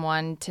by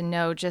someone to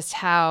know just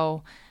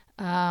how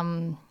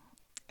I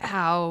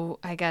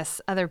guess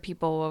other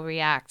people will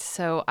react.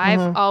 So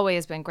I've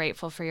always been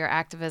grateful for your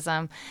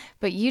activism,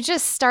 but you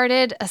just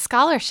started a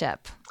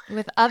scholarship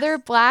with other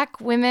Black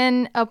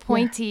women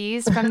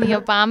appointees from the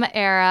Obama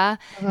era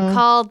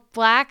called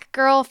Black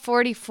Girl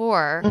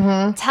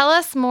 44. Tell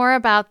us more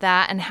about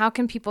that, and how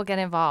can people get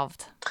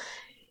involved?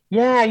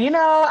 Yeah,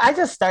 I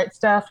just start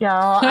stuff,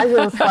 y'all. I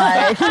just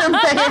like, I'm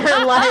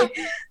saying? Like,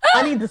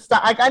 I need to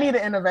stop. Like, I need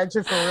an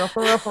intervention for real.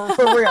 Like,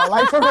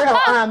 for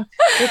real.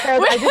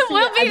 Because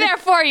we'll be there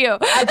for you.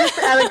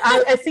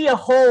 I see a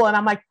hole and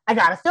I'm like, I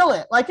gotta fill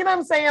it. Like,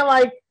 I'm saying?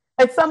 Like,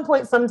 at some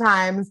point,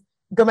 sometimes,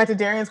 go back to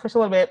Darian's question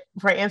a little bit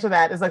before I answer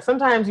that, is like,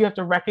 sometimes you have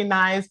to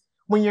recognize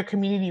when your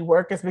community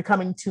work is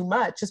becoming too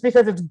much. Just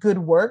because it's good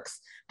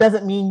works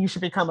doesn't mean you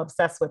should become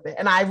obsessed with it.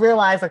 And I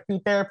realized, like,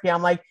 through therapy,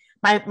 I'm like,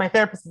 my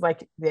therapist is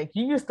like you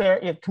use their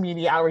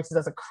community outreach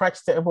as a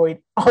crutch to avoid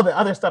all the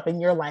other stuff in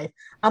your life.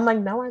 I'm like,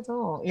 no, I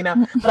don't,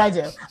 but I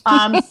do.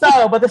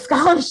 But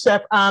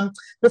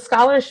the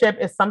scholarship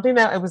is something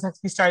that it was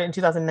actually started in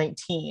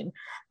 2019.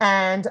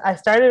 And I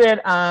started it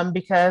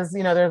because,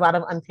 there's a lot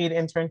of unpaid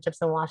internships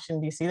in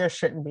Washington, D.C. There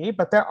shouldn't be,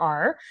 but there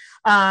are.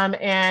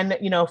 And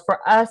for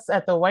us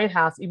at the White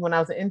House, even when I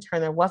was an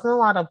intern, there wasn't a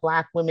lot of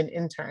Black women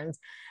interns.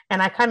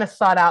 And I kind of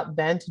sought out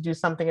then to do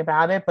something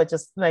about it, but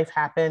just life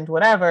happened,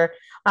 whatever.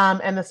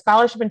 And the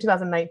scholarship in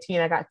 2019,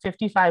 I got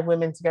 55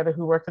 women together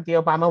who worked at the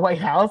Obama White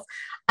House.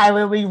 I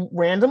literally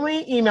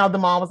randomly emailed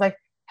them all, was like,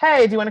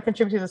 hey, do you want to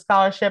contribute to the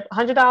scholarship?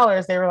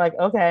 $100. They were like,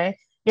 okay.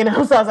 So I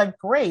was like,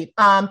 great.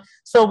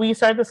 So we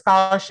started the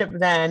scholarship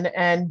then,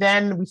 and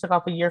then we took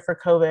off a year for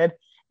COVID.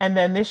 And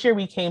then this year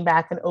we came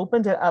back and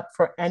opened it up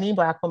for any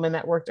Black woman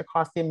that worked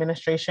across the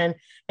administration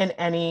in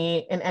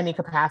any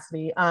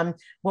capacity.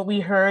 What we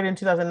heard in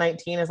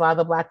 2019 is a lot of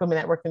the Black women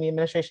that worked in the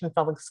administration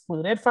felt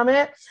excluded from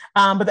it.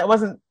 But that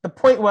wasn't, the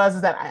point was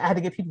is that I had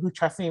to get people who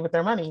trust me with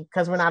their money,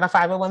 because we're not a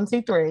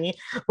 501c3.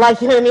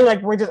 Like, you know what I mean?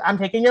 Like, I'm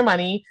taking your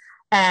money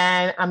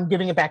and I'm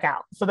giving it back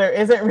out. So there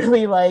isn't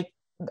really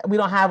we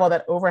don't have all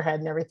that overhead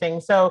and everything.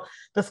 So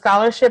the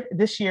scholarship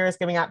this year is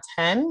giving out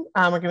 10.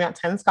 We're giving out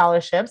 10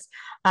 scholarships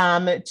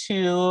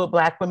to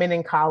Black women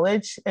in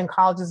college. And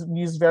college is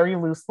used very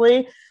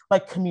loosely,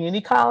 like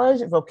community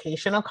college,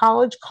 vocational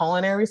college,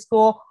 culinary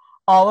school.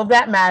 All of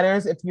that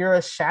matters. If you're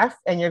a chef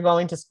and you're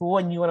going to school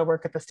and you want to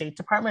work at the State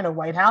Department or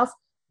White House,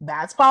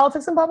 that's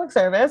politics and public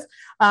service.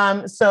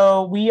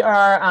 So we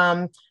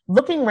are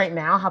looking right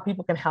now how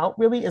people can help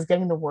really is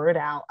getting the word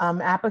out.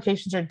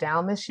 Applications are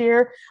down this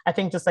year. I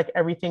think just like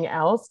everything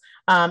else,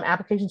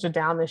 applications are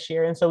down this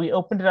year. And so we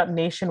opened it up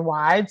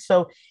nationwide.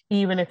 So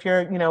even if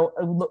you're,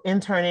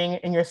 interning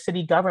in your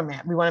city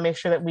government, we want to make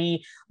sure that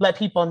we let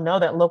people know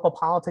that local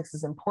politics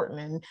is important.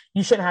 And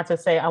you shouldn't have to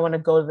say, I want to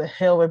go to the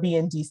Hill or be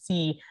in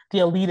DC, the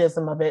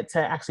elitism of it to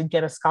actually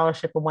get a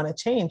scholarship or want to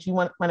change. You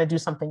want to do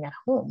something at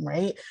home,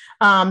 right?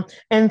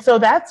 And so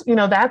that's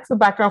the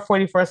Black Girl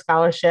 44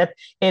 scholarship.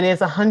 It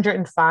is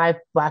 105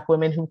 Black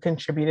women who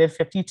contributed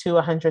 $50 to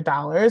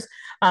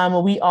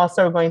 $100. We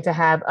also are going to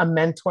have a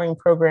mentoring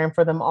program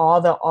for them all.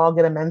 They'll all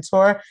get a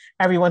mentor.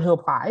 Everyone who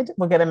applied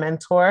will get a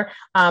mentor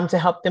to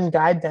help them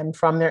guide them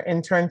from their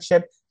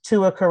internship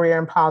to a career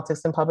in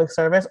politics and public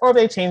service, or if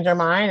they change their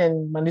mind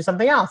and want to do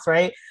something else,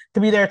 right?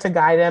 To be there to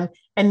guide them.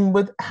 And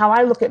with how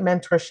I look at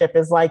mentorship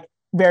is like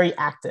very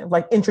active,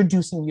 like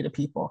introducing you to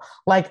people.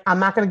 Like, I'm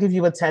not going to give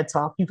you a TED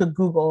Talk. You could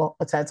Google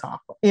a TED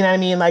Talk. You know what I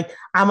mean? Like,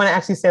 I'm going to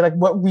actually say, like,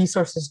 what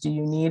resources do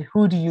you need?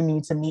 Who do you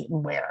need to meet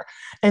and where?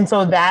 And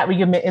so that we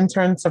give them an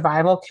intern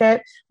survival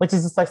kit, which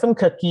is just like some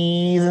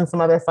cookies and some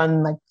other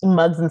fun, like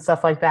mugs and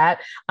stuff like that.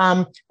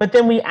 But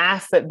then we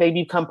ask that they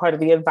become part of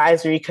the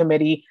advisory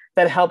committee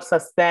that helps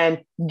us then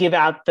give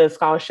out the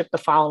scholarship the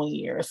following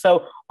year.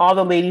 So all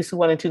the ladies who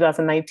won in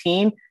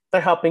 2019, they're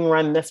helping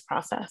run this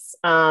process.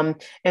 And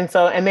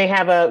they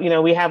have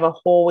we have a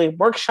whole week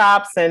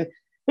workshops, and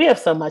we have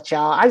so much,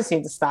 y'all. I just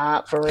need to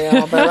stop for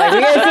real. But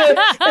like,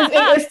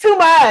 it's too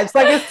much.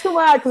 Like, it's too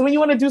much. Because when you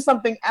want to do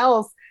something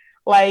else,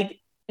 like,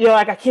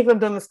 I can't them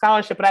doing the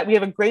scholarship, but we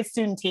have a great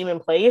student team in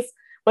place,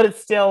 but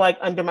it's still like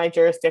under my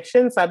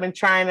jurisdiction. So I've been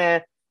trying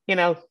to,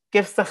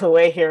 give stuff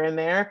away here and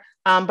there.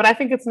 But I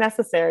think it's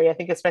necessary. I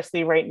think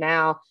especially right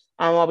now,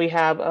 while we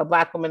have a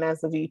Black woman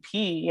as the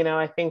VP,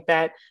 I think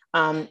that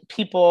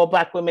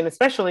Black women,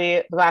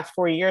 especially the last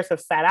 4 years,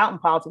 have sat out in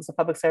politics and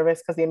public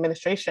service because the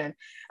administration,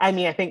 I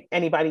think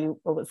anybody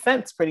with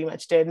sense pretty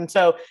much did. And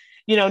so,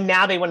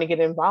 now they want to get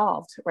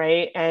involved,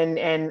 right?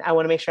 And I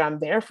want to make sure I'm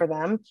there for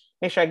them,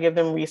 make sure I give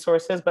them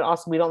resources, but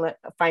also we don't let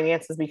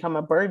finances become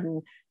a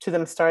burden to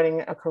them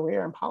starting a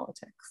career in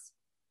politics.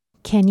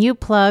 Can you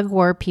plug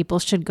where people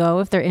should go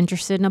if they're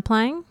interested in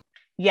applying?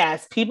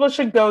 Yes, people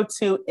should go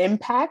to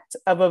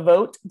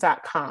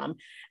impactofavote.com,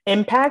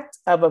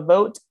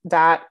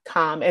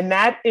 impactofavote.com. And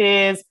that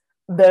is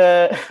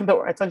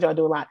I told you I'll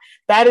do a lot.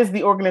 That is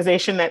the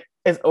organization that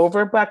is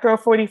over Black Girl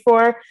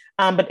 44.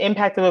 But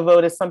Impact of a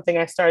Vote is something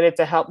I started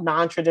to help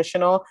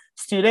non-traditional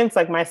students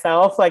like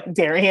myself, like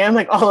Darian,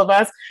 like all of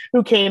us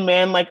who came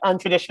in like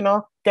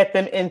untraditional, get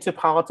them into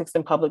politics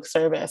and public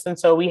service. And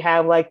so we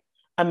have like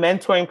a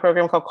mentoring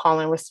program called Call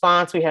and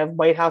Response. We have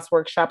White House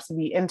workshops to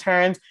be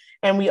interns.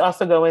 And we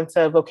also go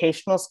into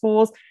vocational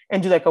schools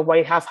and do like a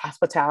White House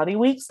hospitality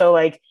week. So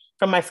like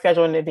from my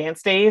schedule in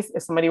advanced days,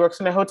 if somebody works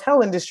in the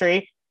hotel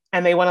industry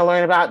and they want to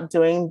learn about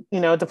doing,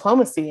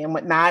 diplomacy and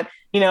whatnot,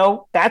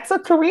 that's a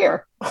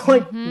career.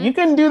 Like you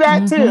can do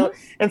that too.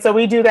 And so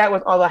we do that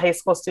with all the high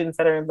school students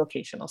that are in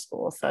vocational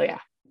schools. So yeah.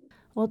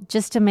 Well,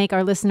 just to make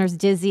our listeners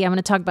dizzy, I'm going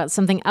to talk about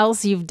something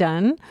else you've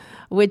done,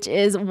 which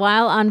is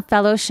while on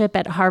fellowship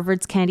at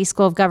Harvard's Kennedy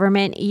School of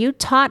Government, you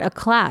taught a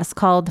class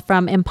called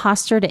From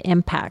Imposter to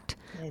Impact,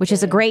 which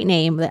is a great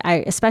name that I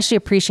especially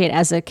appreciate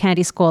as a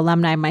Kennedy School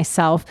alumni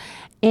myself.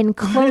 In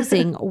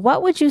closing,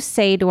 what would you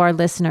say to our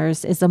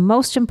listeners is the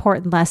most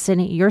important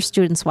lesson your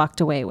students walked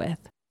away with?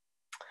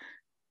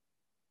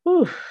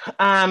 Ooh,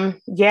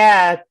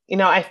 yeah,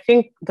 I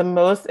think the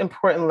most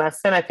important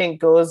lesson I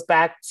think goes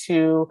back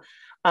to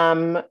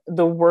the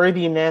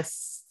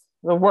worthiness,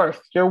 the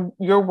worth, your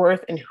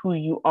worth and who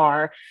you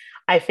are.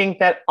 I think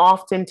that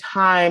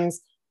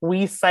oftentimes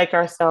we psych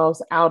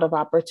ourselves out of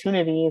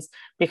opportunities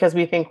because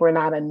we think we're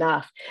not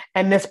enough.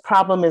 And this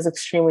problem is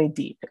extremely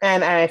deep.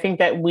 And I think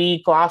that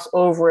we gloss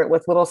over it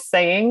with little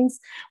sayings.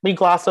 We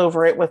gloss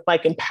over it with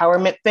like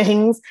empowerment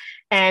things.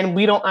 And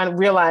we don't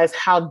realize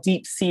how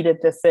deep seated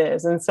this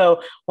is. And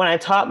so when I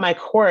taught my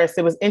course,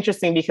 it was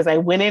interesting because I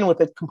went in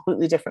with a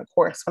completely different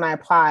course when I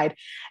applied.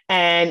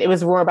 And it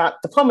was more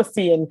about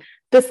diplomacy and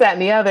this, that,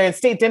 and the other, and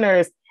state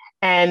dinners.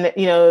 And,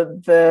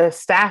 the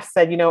staff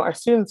said, our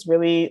students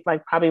really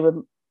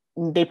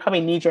they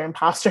probably need your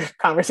imposter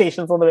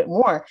conversations a little bit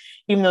more,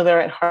 even though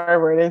they're at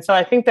Harvard. And so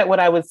I think that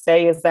what I would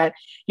say is that,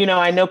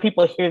 I know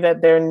people hear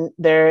that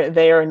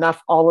they are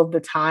enough all of the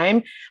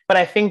time, but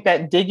I think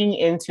that digging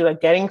into like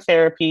getting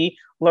therapy,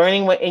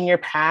 learning what in your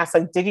past,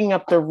 like digging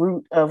up the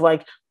root of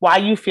like why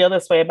you feel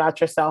this way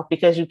about yourself,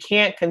 because you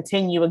can't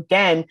continue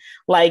again,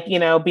 like,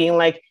 being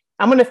like,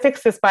 I'm going to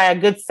fix this by a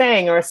good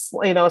saying or a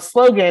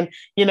slogan,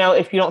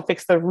 if you don't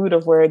fix the root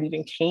of where it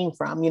even came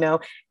from,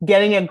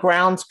 getting a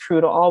grounds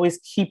crew to always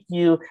keep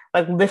you,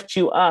 like lift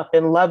you up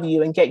and love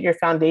you and get your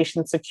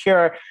foundation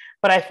secure.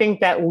 But I think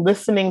that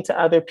listening to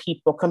other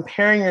people,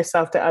 comparing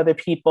yourself to other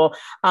people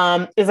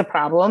is a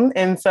problem.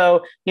 And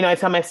so, I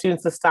tell my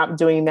students to stop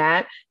doing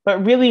that.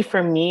 But really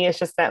for me, it's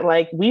just that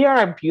like, we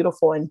are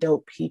beautiful and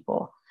dope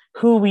people.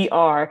 Who we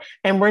are.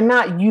 And we're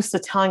not used to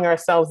telling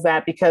ourselves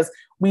that because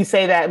we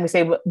say that and we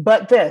say,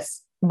 but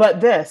this,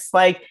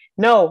 like,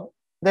 no,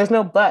 there's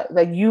no but.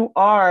 Like you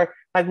are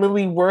like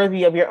literally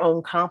worthy of your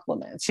own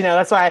compliments.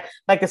 That's why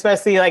like,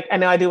 especially like, I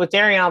know I do with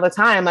Darian all the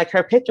time, like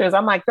her pictures,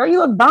 I'm like, girl, you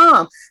look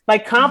bomb.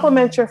 Like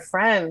compliment your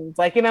friends.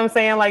 Like, what I'm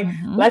saying? Like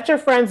let your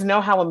friends know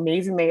how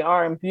amazing they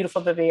are and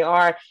beautiful that they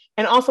are.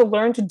 And also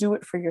learn to do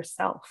it for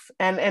yourself.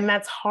 And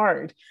that's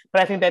hard.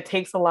 But I think that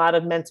takes a lot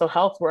of mental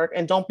health work,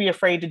 and don't be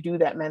afraid to do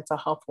that mental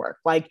health work.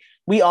 Like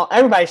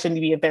everybody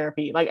shouldn't be in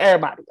therapy. Like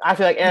everybody, I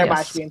feel like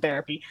everybody should be in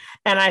therapy.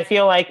 And I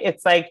feel like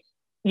it's like,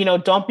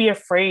 don't be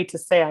afraid to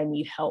say, I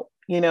need help.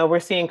 We're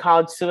seeing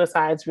college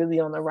suicides really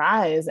on the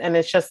rise. And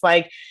it's just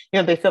like,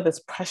 they feel this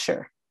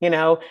pressure,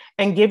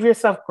 and give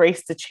yourself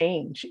grace to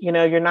change.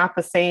 You're not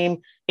the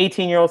same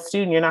 18-year-old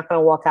student. You're not going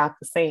to walk out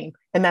the same.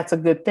 And that's a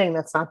good thing.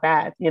 That's not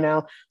bad,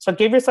 So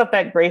give yourself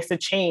that grace to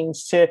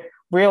change, to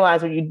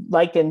realize what you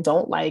like and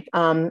don't like.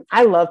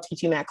 I love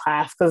teaching that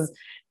class because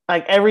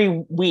like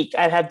every week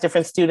I'd have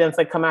different students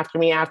like come after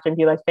me after and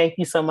be like, thank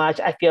you so much.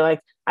 I feel like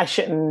I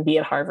shouldn't be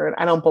at Harvard.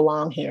 I don't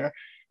belong here.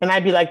 And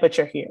I'd be like, but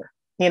you're here.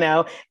 And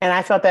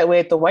I felt that way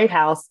at the White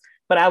House,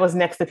 but I was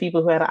next to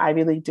people who had an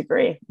Ivy League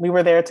degree. We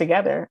were there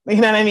together. You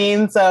know what I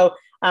mean? So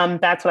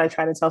that's what I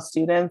try to tell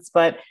students,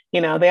 but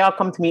they all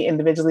come to me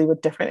individually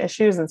with different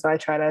issues. And so I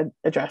try to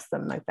address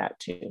them like that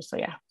too. So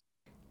yeah.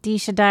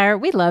 Deesha Dyer,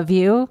 we love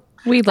you.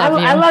 We love you.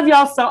 I love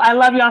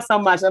y'all so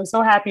much. I'm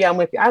so happy I'm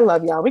with you. I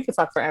love y'all. We could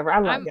talk forever. I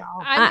love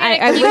y'all.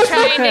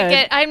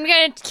 I'm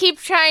gonna keep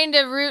trying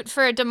to root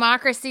for a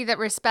democracy that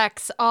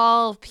respects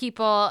all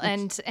people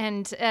and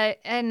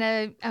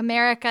a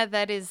America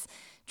that is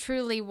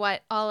truly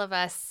what all of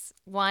us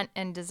want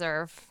and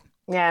deserve.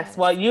 Yes.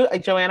 Well, you,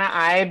 Joanna,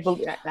 I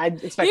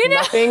expect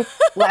nothing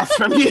less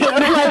from you. The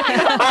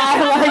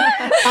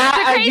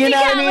crazy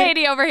cat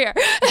lady over here.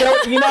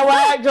 You know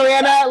what,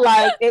 Joanna?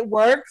 Like it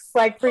works,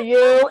 like for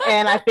you,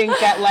 and I think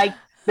that like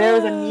there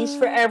is a niche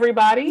for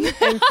everybody.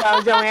 And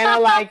so, Joanna,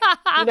 like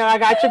I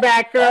got your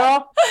back,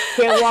 girl.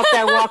 Can't walk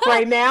that walk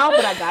right now,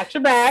 but I got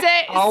your back.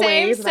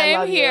 Always.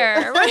 Same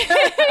here. We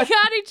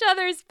got each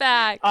other's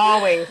back.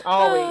 Always.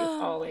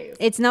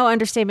 It's no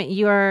understatement.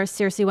 You are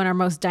seriously one of our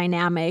most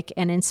dynamic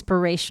and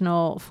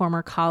inspirational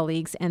former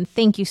colleagues. And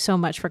thank you so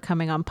much for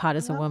coming on Pod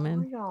as a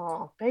Woman.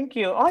 Y'all. Thank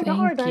you. Oh,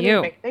 y'all are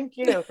dynamic. Thank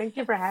you. Thank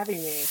you for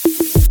having me.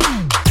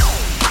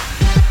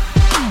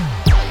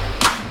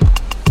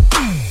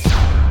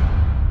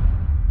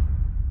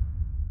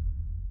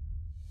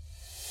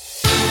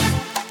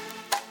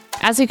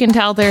 As you can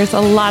tell, there's a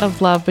lot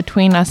of love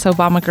between us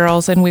Obama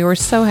girls, and we were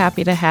so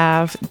happy to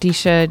have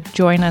Deesha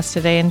join us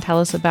today and tell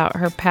us about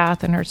her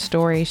path and her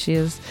story. She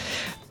is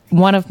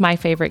one of my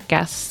favorite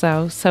guests,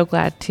 so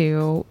glad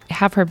to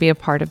have her be a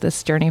part of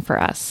this journey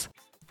for us.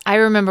 I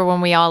remember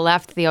when we all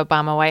left the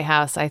Obama White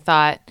House, I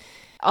thought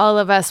all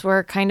of us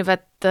were kind of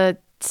at the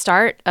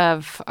start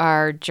of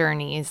our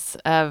journeys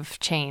of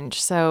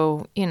change.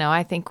 So,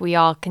 I think we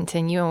all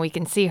continue, and we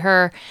can see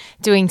her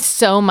doing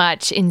so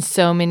much in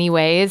so many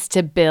ways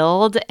to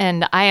build.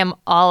 And I am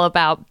all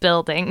about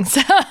building.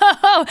 So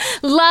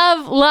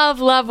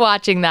love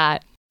watching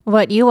that.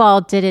 What you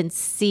all didn't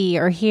see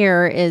or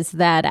hear is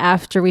that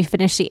after we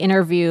finished the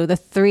interview, the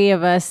three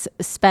of us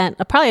spent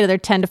probably another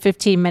 10 to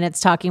 15 minutes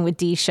talking with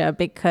Deesha,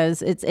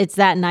 because it's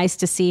that nice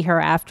to see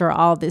her after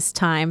all this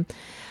time.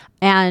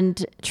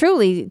 And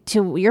truly,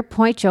 to your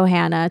point,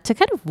 Johanna, to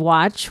kind of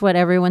watch what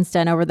everyone's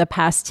done over the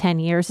past 10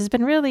 years has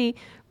been really,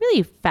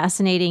 really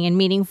fascinating and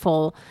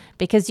meaningful,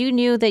 because you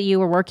knew that you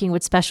were working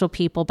with special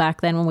people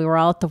back then when we were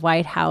all at the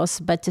White House,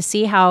 but to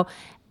see how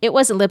it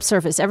wasn't lip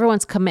service.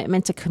 Everyone's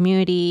commitment to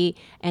community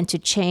and to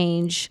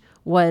change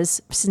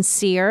was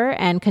sincere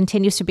and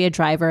continues to be a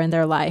driver in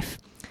their life,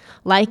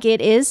 like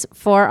it is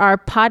for our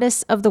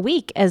POTUS of the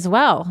week as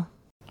well.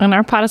 And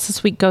our POTUS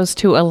this week goes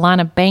to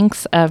Alana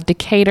Banks of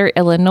Decatur,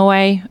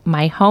 Illinois,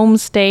 my home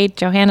state,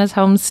 Johanna's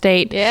home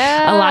state.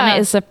 Yeah. Alana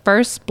is the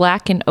first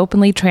Black and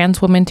openly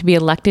trans woman to be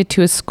elected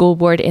to a school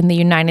board in the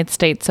United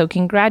States. So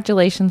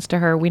congratulations to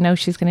her. We know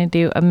she's going to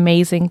do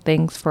amazing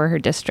things for her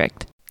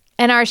district.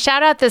 And our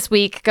shout out this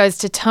week goes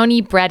to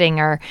Toni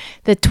Bredinger.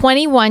 The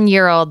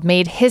 21-year-old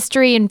made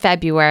history in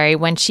February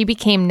when she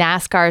became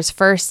NASCAR's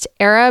first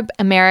Arab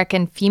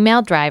American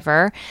female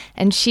driver.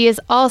 And she is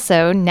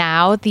also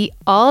now the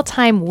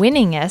all-time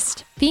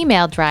winningest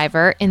female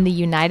driver in the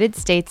United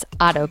States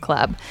Auto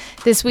Club.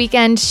 This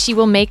weekend, she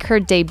will make her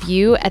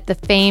debut at the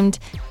famed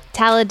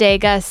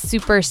Talladega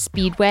Super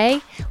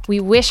Speedway.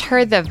 We wish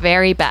her the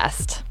very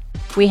best.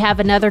 We have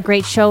another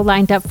great show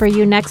lined up for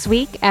you next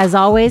week. As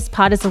always,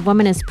 Pod is a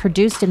Woman is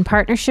produced in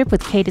partnership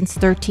with Cadence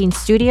 13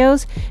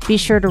 Studios. Be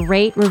sure to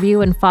rate,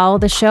 review, and follow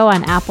the show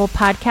on Apple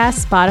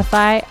Podcasts,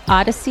 Spotify,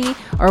 Odyssey,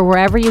 or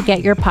wherever you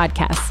get your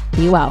podcasts.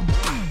 Be well.